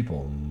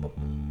people,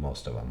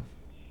 most of them.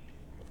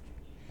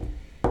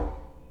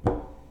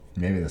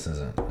 Maybe this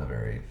isn't a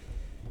very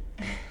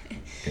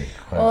good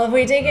question. Well, if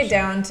we take it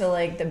down to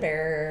like the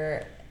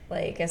bare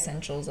like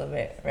essentials of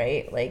it,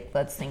 right? Like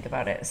let's think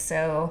about it.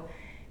 So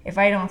if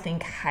I don't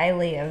think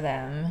highly of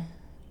them,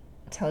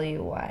 I'll tell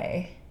you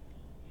why.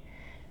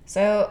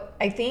 So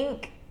I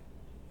think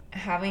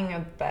having a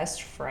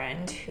best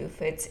friend who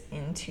fits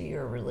into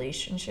your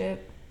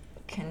relationship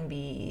can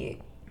be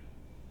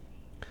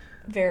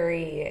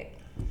very,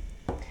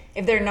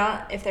 if they're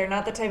not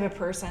the type of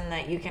person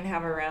that you can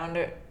have around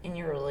in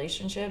your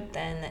relationship,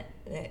 then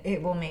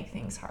it will make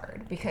things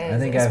hard, because I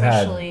think I've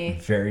had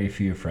very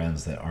few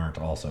friends that aren't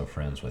also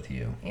friends with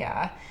you.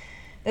 Yeah.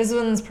 This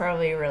one's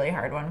probably a really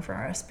hard one for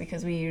us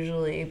because we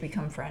usually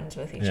become friends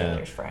with each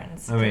other's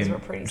friends. I mean, we're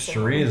pretty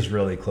similar. Cherie's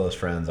really close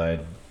friends I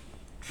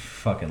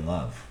fucking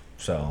love.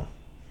 So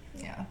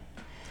yeah.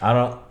 I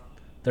don't.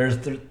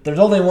 There's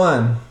only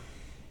one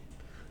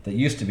that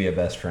used to be a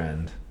best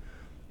friend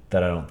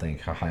that I don't think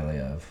highly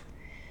of.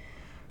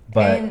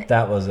 But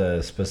that was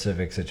a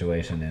specific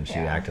situation, and she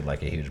acted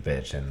like a huge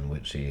bitch,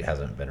 and she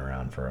hasn't been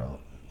around for a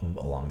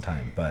long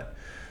time. But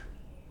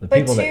the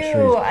people that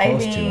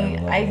Cherie's close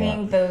to, I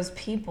think those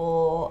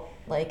people,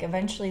 like,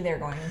 eventually they're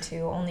going to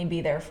only be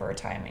there for a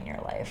time in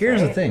your life.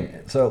 Here's the thing.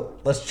 So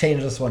let's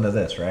change this one to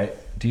this, right?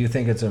 Do you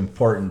think it's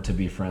important to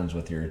be friends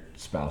with your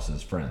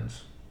spouse's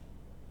friends?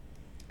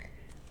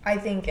 I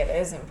think it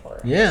is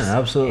important. Yeah,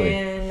 absolutely.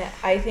 And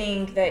I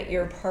think that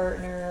your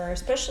partner,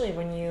 especially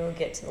when you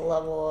get to the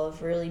level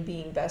of really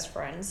being best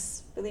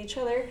friends with each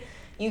other,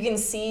 you can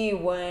see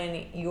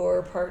when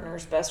your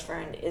partner's best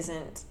friend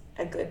isn't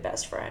a good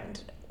best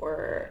friend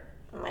or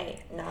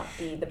might not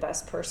be the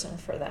best person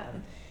for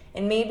them.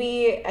 And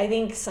maybe I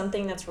think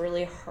something that's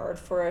really hard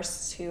for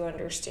us to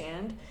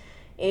understand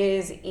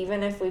is,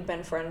 even if we've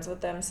been friends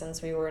with them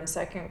since we were in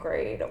 2nd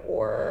grade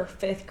or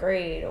 5th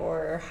grade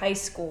or high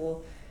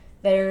school,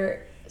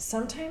 there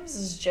sometimes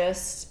is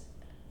just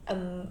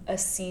a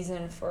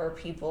season for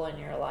people in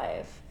your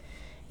life.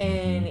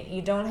 And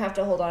you don't have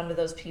to hold on to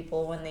those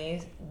people when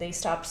they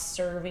stop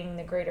serving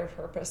the greater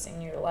purpose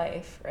in your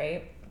life,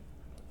 right?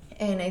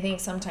 And I think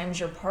sometimes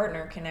your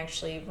partner can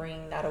actually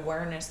bring that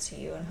awareness to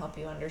you and help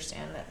you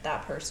understand that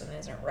that person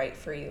isn't right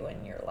for you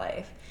in your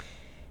life.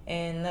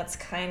 And that's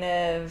kind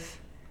of...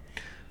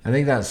 I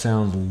think that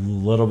sounds a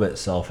little bit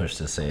selfish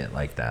to say it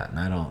like that. And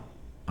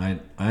I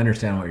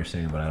understand what you're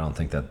saying, but I don't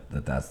think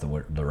that's the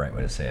right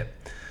way to say it.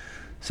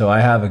 So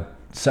I have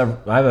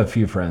a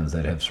few friends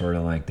that have sort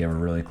of like, they were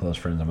really close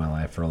friends in my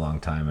life for a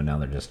long time, and now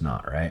they're just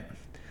not, right?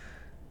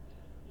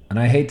 And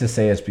I hate to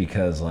say it's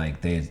because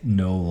like they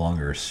no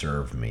longer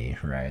serve me,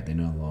 right? They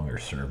no longer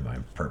serve my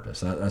purpose.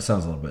 That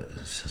sounds a little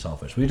bit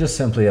selfish. We just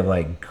simply have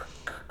like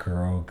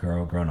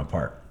grown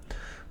apart.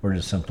 We're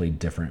just simply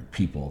different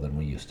people than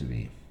we used to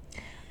be.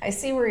 I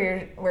see where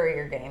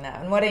you're getting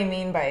at. And what I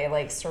mean by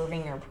like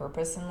serving your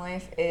purpose in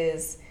life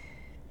is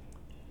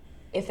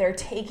if they're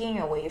taking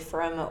away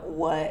from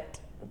what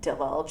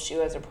develops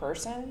you as a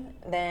person,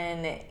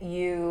 then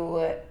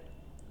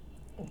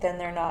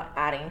they're not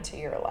adding to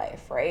your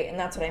life, right? And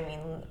that's what I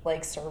mean,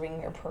 like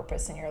serving your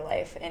purpose in your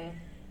life. And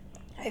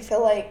I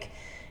feel like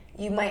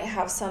you might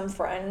have some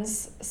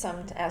friends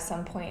at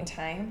some point in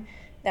time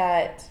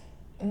that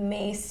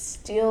may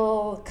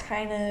still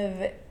kind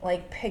of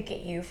like pick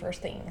at you for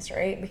things,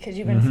 right? Because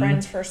you've been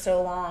friends for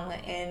so long,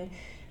 and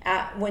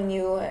when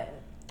you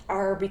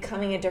are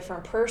becoming a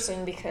different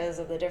person because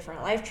of the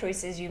different life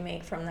choices you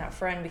make from that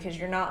friend, because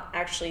you're not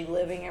actually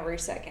living every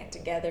second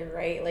together,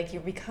 right? Like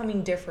you're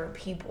becoming different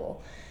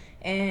people.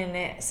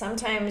 And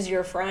sometimes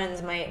your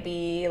friends might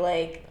be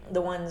like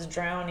the ones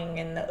drowning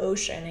in the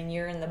ocean and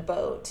you're in the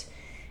boat.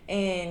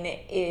 And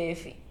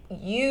if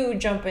you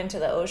jump into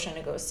the ocean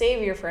to go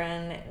save your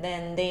friend,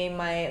 then they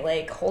might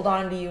like hold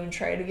on to you and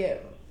try to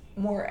get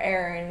more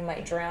air and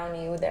might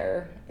drown you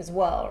there as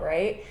well,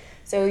 right?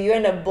 So you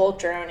end up both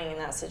drowning in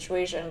that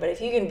situation. But if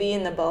you can be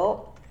in the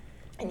boat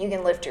and you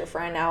can lift your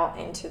friend out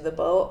into the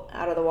boat,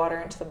 out of the water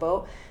into the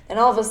boat, then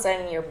all of a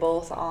sudden you're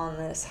both on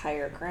this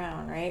higher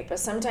ground, right? But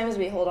sometimes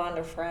we hold on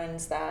to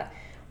friends that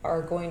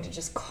are going to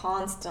just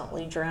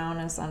constantly drown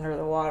us under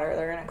the water.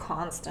 They're going to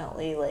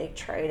constantly like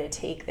try to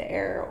take the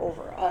air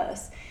over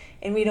us.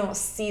 And we don't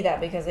see that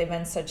because they've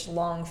been such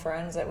long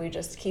friends that we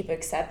just keep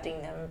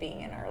accepting them being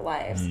in our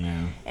lives.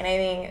 Yeah. And I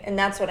think, and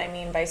that's what I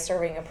mean by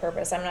serving a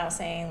purpose. I'm not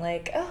saying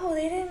like, oh,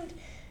 they didn't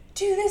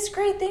do this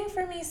great thing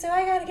for me, so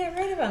I got to get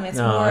rid of them. It's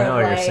No, more I know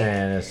of what like,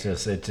 you're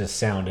saying. It just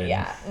sounded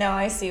yeah, no,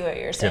 I see what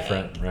you're saying.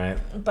 different, right?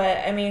 But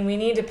I mean, we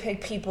need to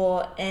pick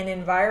people and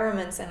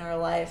environments in our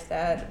life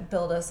that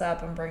build us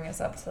up and bring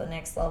us up to the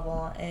next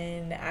level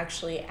and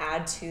actually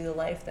add to the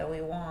life that we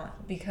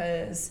want,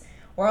 because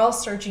we're all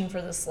searching for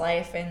this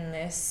life and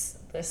this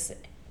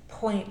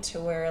point to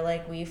where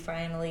like we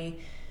finally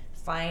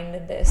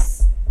find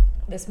this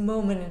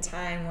moment in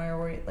time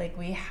where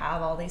we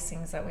have all these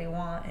things that we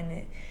want,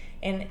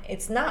 and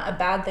it's not a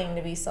bad thing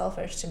to be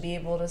selfish, to be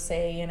able to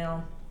say, you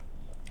know,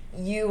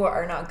 you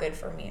are not good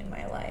for me in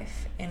my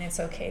life, and it's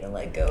okay to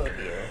let go of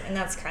you. And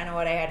that's kind of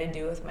what I had to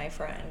do with my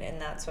friend,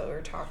 and that's what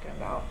we're talking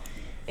about,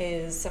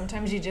 is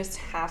sometimes you just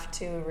have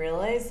to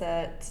realize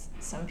that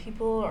some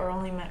people are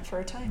only meant for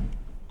a time.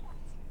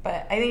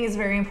 But I think it's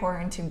very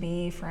important to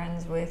be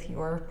friends with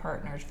your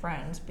partner's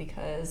friends,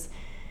 because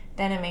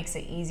then it makes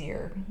it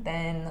easier.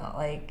 Then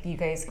like you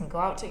guys can go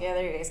out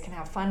together, you guys can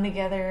have fun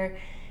together,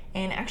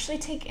 and actually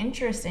take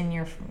interest in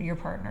your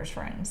partner's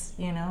friends,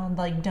 you know?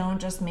 Like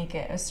don't just make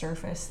it a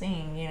surface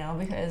thing, you know,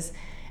 because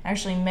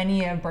actually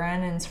many of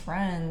Brandon's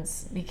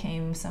friends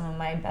became some of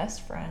my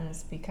best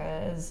friends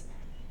because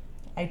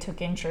I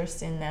took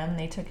interest in them,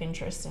 they took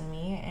interest in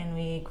me, and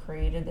we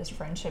created this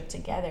friendship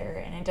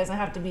together. And it doesn't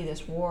have to be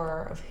this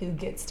war of who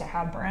gets to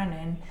have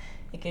Brandon.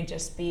 It could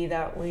just be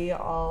that we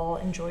all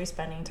enjoy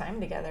spending time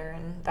together,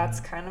 and that's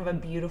kind of a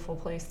beautiful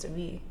place to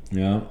be.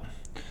 Yeah.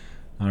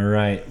 All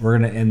right, we're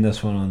gonna end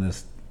this one on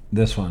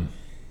this one.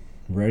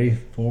 Ready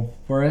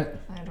for it?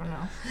 I don't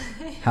know.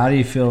 How do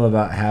you feel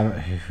about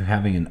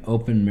having an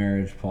open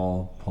marriage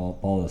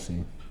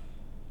policy?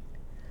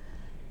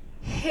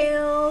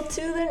 Hail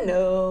to the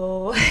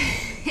no.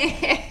 If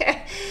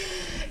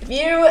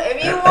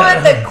you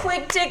want the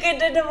quick ticket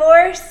to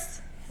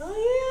divorce,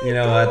 oh yeah. You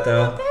know what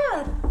though? Not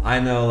bad. I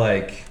know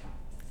like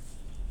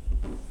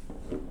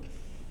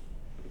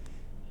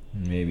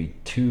maybe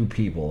 2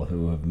 people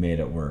who have made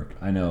it work.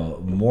 I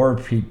know more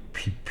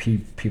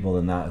people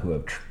than that who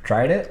have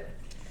tried it,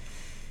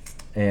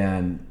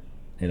 and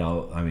you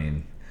know, I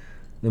mean,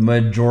 the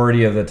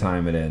majority of the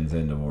time it ends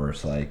in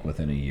divorce, like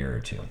within a year or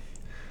 2.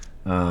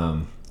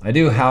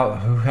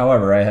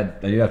 However, I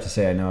do have to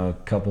say I know a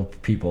couple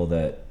people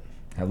that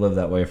have lived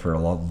that way for a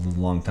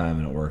long time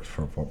and it worked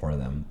for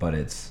them, but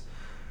it's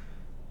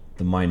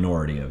the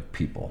minority of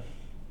people.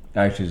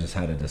 I actually just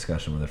had a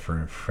discussion with a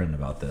friend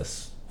about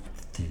this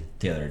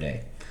the other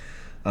day.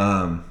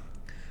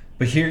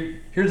 But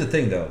here's the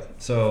thing though.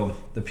 So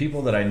the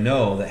people that I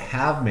know that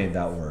have made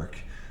that work,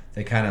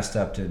 they kind of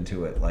stepped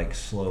into it like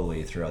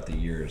slowly throughout the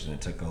years, and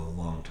it took a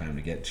long time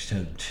to get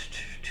to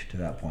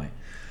that point.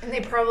 And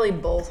they probably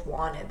both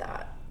wanted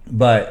that.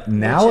 But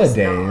nowadays,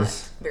 which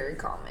is not very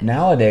common.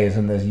 Nowadays,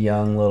 in this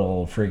young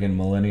little freaking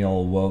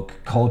millennial woke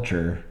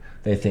culture,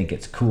 they think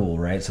it's cool,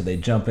 right? So they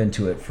jump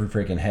into it for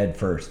freaking head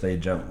first. They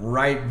jump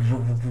right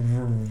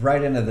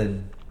into the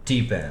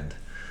deep end,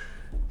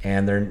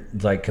 and they're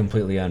like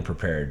completely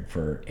unprepared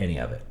for any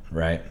of it,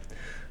 right?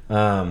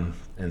 And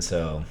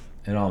so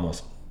it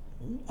almost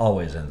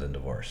always ends in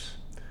divorce.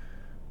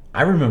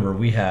 I remember I'm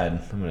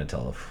going to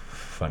tell a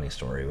funny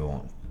story. We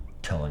won't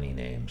tell any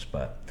names,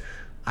 but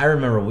I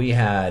remember we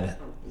had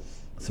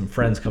some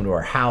friends come to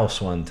our house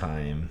one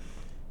time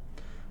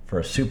for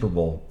a Super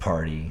Bowl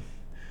party.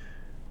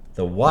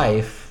 The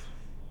wife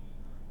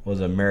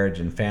was a marriage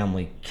and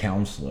family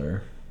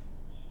counselor.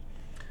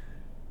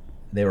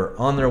 They were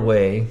on their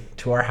way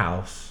to our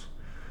house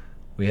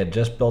We had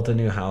just built a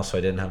new house, so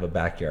I didn't have a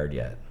backyard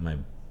yet. My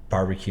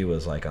barbecue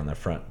was like on the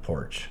front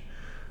porch.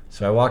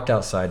 So I walked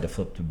outside to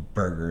flip the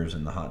burgers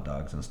and the hot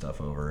dogs and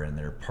stuff over, and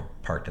they're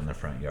parked in the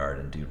front yard.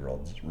 And dude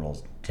rolls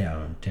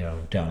down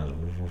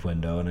his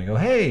window, and I go,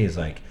 "Hey!" He's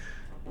like,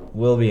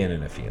 "We'll be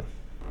in a few."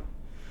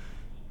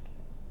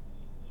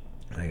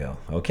 And I go,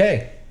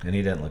 "Okay." And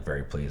he didn't look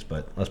very pleased,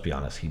 but let's be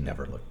honest, he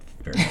never looked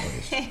very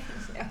pleased.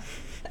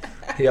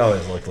 He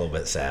always looked a little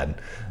bit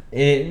sad.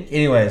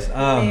 Anyways,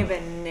 They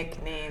even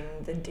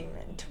nicknamed the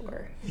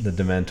Dementor. The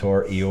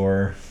Dementor,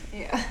 Eeyore.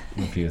 Yeah.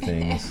 A few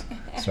things.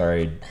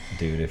 Sorry,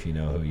 dude, if you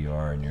know who you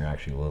are and you're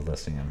actually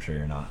listening. I'm sure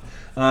you're not.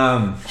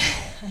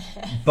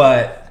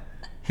 But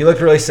he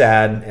looked really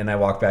sad, and I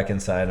walked back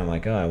inside, and I'm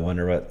like, oh, I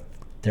wonder what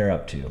they're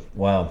up to.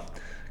 Well,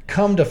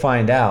 come to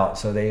find out,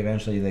 so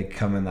they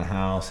come in the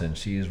house, and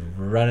she's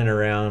running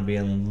around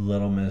being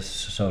little Miss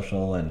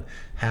Social and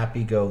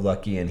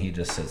happy-go-lucky, and he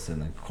just sits in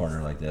the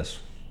corner like this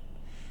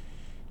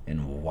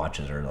and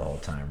watches her the whole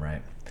time,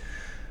 right?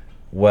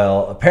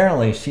 Well,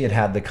 apparently she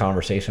had the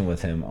conversation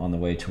with him on the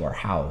way to our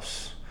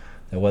house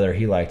that whether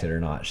he liked it or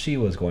not, she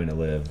was going to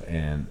live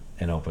in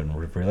an open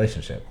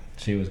relationship.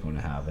 She was going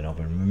to have an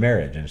open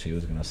marriage, and she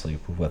was going to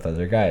sleep with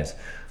other guys.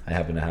 I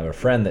happened to have a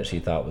friend that she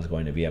thought was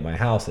going to be at my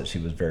house that she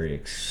was very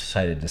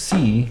excited to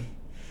see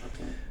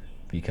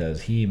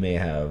because he may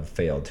have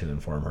failed to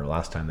inform her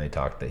last time they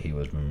talked that he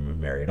was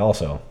married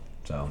also.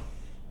 So,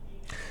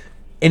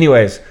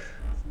 anyways,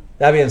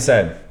 that being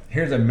said,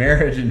 here's a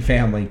marriage and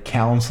family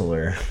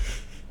counselor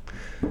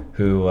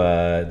who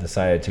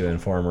decided to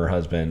inform her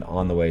husband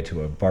on the way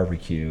to a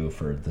barbecue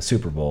for the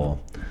Super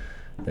Bowl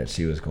that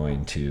she was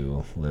going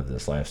to live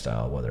this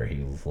lifestyle, whether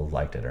he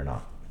liked it or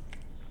not.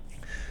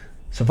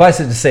 Suffice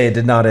it to say, it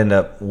did not end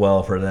up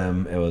well for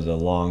them. It was a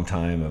long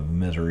time of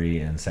misery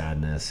and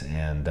sadness,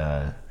 and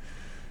I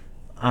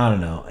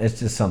don't know. It's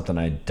just something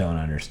I don't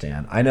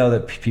understand. I know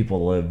that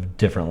people live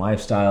different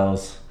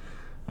lifestyles.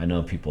 I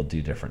know people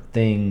do different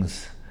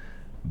things.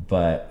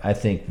 But I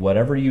think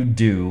whatever you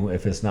do,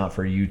 if it's not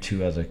for you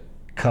two as a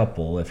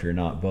couple, if you're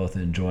not both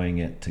enjoying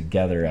it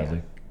together as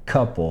a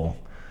couple,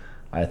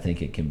 I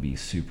think it can be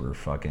super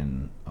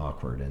fucking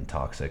awkward and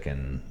toxic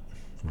and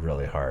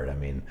really hard. I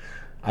mean,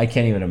 I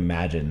can't even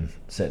imagine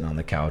sitting on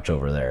the couch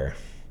over there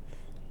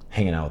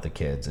hanging out with the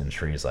kids and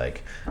Shree's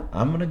like,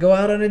 I'm going to go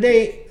out on a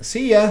date.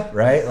 See ya.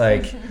 Right?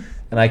 Like,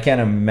 and I can't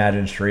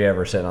imagine Shree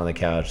ever sitting on the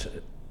couch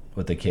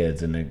with the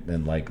kids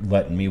and like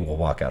letting me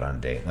walk out on a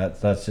date.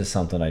 That's just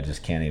something I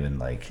just can't even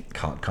like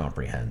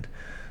comprehend.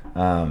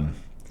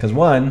 Because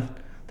one,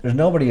 there's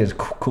nobody as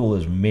cool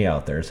as me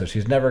out there, so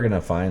she's never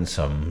gonna find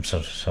someone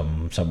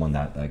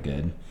that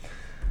good,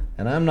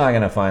 and I'm not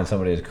gonna find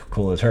somebody as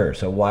cool as her.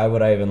 So why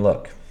would I even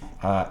look?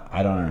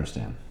 I don't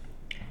understand.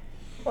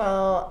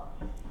 Well,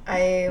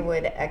 I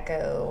would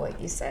echo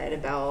what you said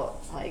about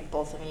like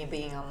both of you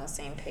being on the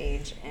same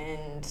page,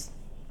 and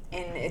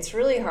it's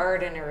really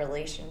hard in a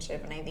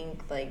relationship, and I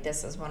think like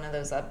this is one of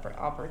those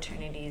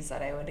opportunities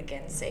that I would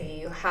again say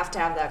you have to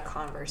have that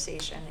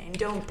conversation, and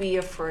don't be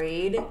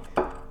afraid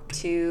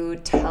to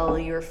tell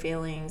your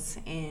feelings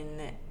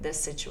in this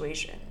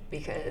situation,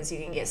 because you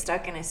can get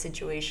stuck in a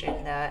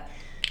situation that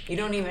you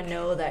don't even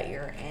know that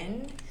you're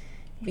in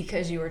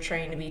because you were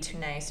trying to be too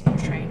nice and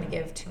you're trying to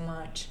give too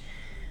much.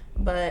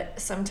 But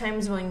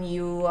sometimes when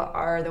you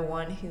are the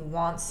one who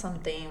wants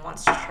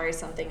to try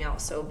something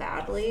out so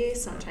badly,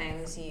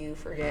 sometimes you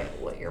forget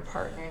what your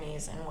partner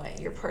needs and what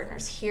your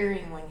partner's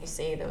hearing when you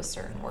say those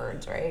certain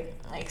words, right?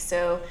 Like,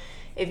 so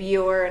if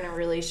you're in a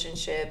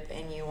relationship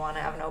and you want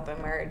to have an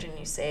open marriage and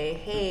you say,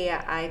 hey,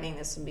 I think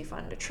this would be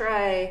fun to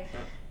try,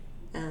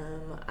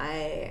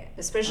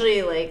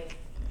 especially like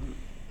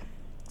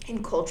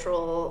in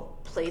cultural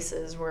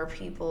places where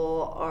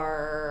people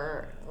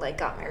are like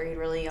got married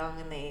really young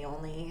and they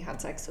only had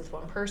sex with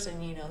one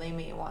person, you know, they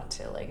may want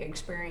to like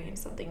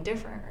experience something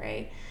different,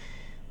 right?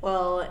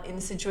 Well,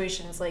 in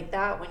situations like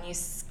that, when you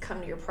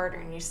come to your partner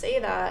and you say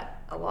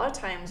that, a lot of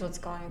times what's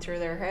going through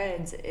their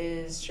heads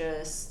is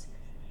just,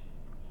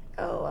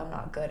 oh, I'm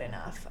not good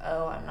enough.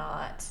 Oh,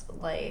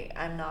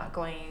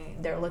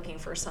 they're looking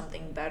for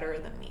something better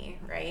than me,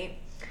 right?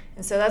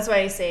 And so that's why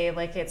I say,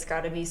 like, it's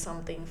got to be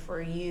something for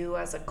you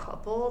as a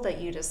couple that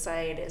you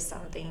decide is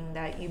something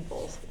that you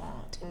both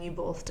want and you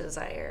both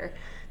desire.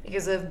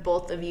 Because if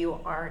both of you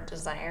aren't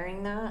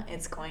desiring that,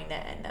 it's going to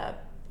end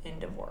up in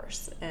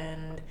divorce.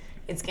 And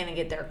it's going to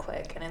get there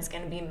quick. And it's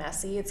going to be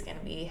messy. It's going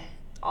to be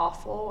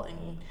awful.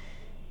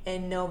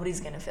 And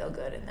nobody's going to feel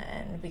good in the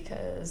end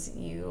because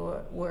you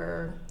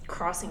were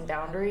crossing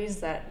boundaries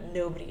that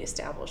nobody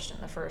established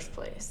in the first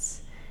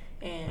place.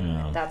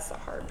 And that's the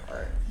hard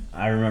part.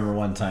 I remember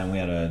one time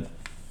it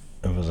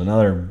was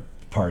another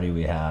party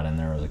we had, and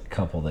there was a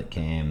couple that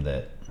came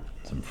that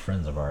some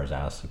friends of ours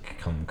asked to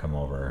come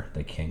over.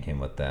 They came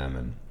with them,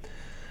 and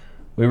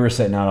we were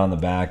sitting out on the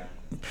back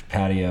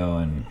patio,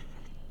 and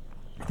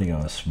I think I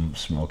was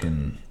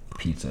smoking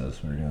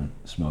pizzas. We were doing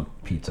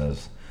smoked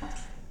pizzas,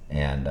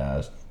 and I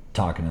was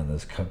talking to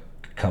this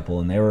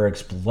couple, and they were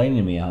explaining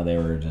to me how they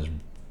were just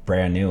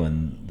brand new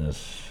in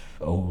this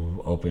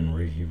open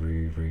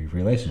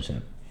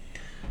relationship.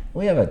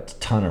 We have a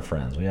ton of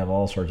friends. We have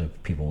all sorts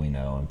of people we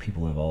know, and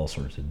people have all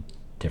sorts of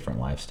different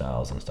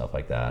lifestyles and stuff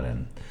like that.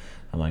 And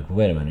I'm like,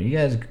 wait a minute, are you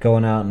guys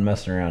going out and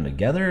messing around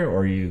together, or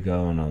are you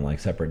going on like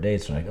separate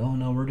dates? And like, oh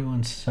no, we're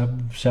doing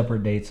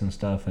separate dates and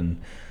stuff.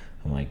 And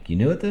I'm like, you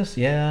new at this?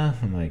 Yeah.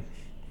 I'm like,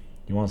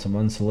 you want some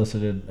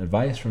unsolicited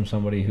advice from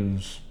somebody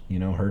who's,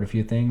 heard a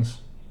few things?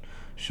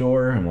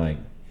 Sure. I'm like,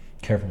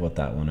 careful with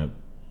that one.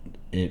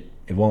 It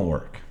won't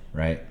work,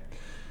 right?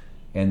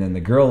 And then the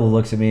girl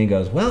looks at me and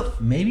goes, well,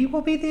 maybe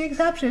we'll be the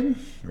exception,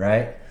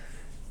 right?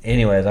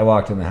 Anyways, I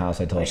walked in the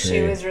house. I told What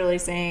she was really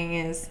saying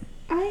is,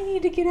 I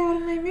need to get out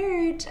of my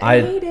marriage.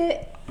 I hate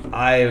it.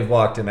 I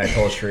walked in. I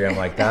told Sheree, I'm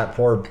like, that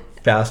poor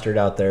bastard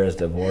out there is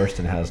divorced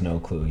and has no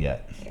clue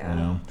yet.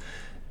 Yeah.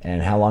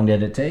 And how long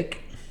did it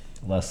take?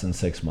 Less than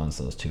 6 months.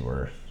 Those two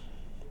were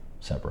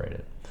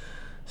separated.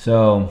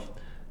 So,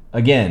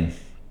 again,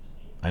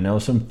 I know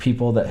some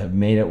people that have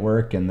made it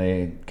work and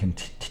they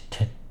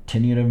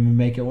continue to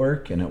make it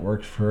work, and it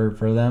works for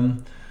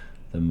them.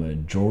 The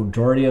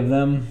majority of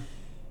them,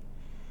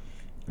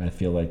 I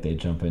feel like they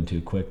jump in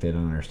too quick. They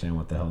don't understand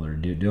what the hell they're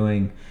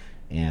doing.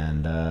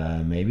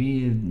 And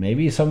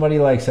maybe somebody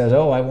says,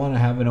 oh, I want to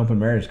have an open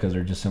marriage because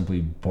they're just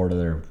simply bored of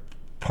their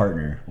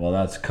partner. Well,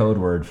 that's code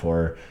word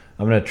for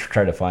I'm going to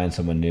try to find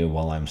someone new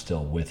while I'm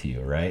still with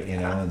you, right?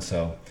 And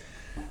so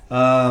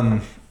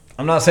I'm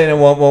not saying it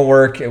won't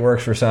work. It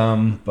works for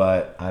some,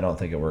 but I don't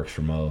think it works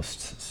for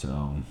most.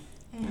 So...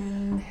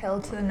 And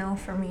hell to the no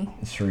for me.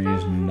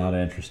 Sheree's not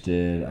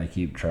interested. I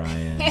keep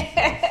trying.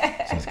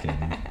 Just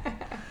kidding.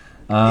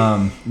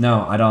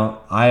 No, I don't.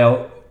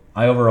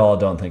 I overall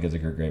don't think it's a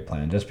great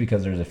plan. Just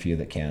because there's a few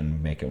that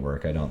can make it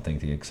work, I don't think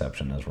the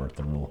exception is worth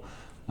the rule.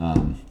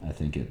 I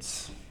think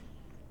it's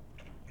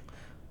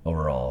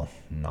overall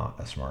not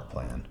a smart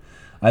plan.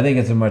 I think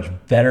it's a much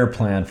better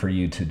plan for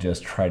you to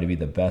just try to be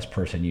the best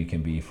person you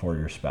can be for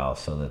your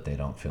spouse so that they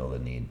don't feel the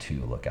need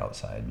to look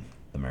outside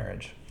the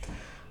marriage.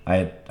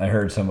 I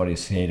heard somebody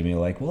say to me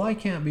well, I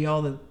can't be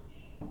all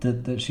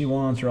that she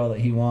wants or all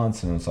that he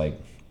wants, and it's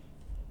like,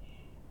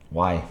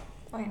 why?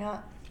 Why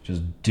not?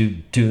 Just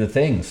do the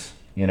things,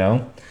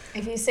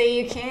 If you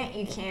say you can't,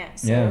 you can't.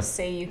 So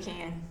say you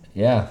can.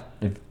 Yeah,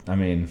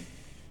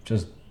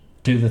 just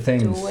do the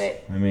things. Do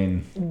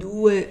it.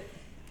 Do it.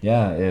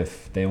 Yeah,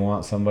 if they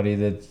want somebody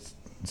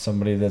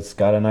that's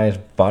got a nice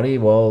body,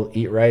 well,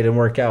 eat right and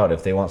work out.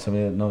 If they want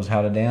somebody that knows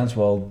how to dance,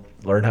 well,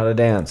 learn how to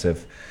dance.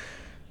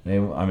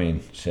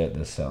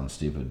 This sounds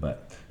stupid,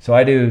 but so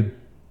I do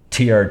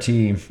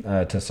TRT,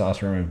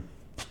 testosterone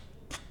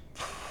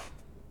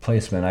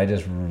placement. I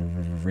just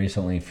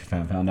recently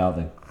found out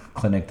the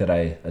clinic that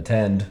I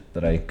attend,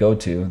 that I go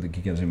to, that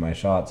gives me my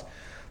shots.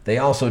 They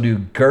also do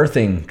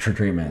girthing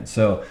treatment.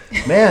 So,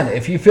 man,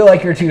 if you feel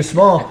like you're too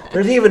small,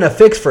 there's even a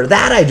fix for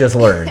that. I just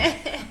learned.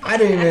 I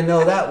didn't even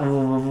know that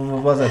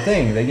was a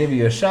thing. They give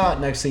you a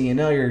shot. Next thing you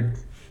know, you're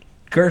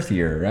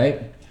girthier,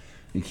 right?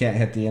 You can't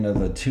hit the end of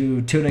the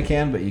tuna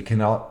can, but you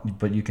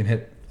can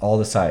hit all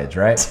the sides,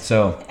 right?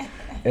 So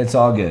it's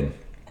all good.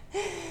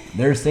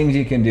 There's things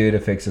you can do to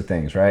fix the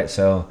things, right?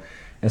 So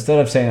instead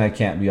of saying I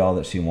can't be all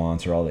that she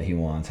wants or all that he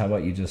wants, how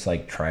about you just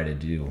try to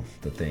do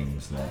the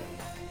things that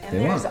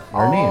they want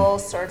or need? There's all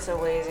sorts of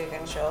ways you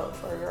can show up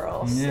for a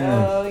girl.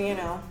 Yeah. So,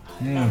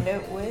 end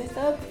it with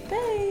a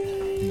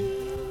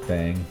bang.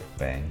 Bang,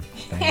 bang,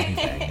 bang,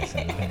 bang,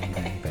 bang,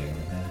 bang, bang, bang.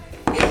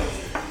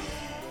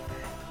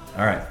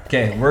 All right.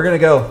 Okay, we're going to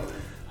go.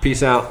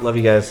 Peace out. Love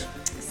you guys.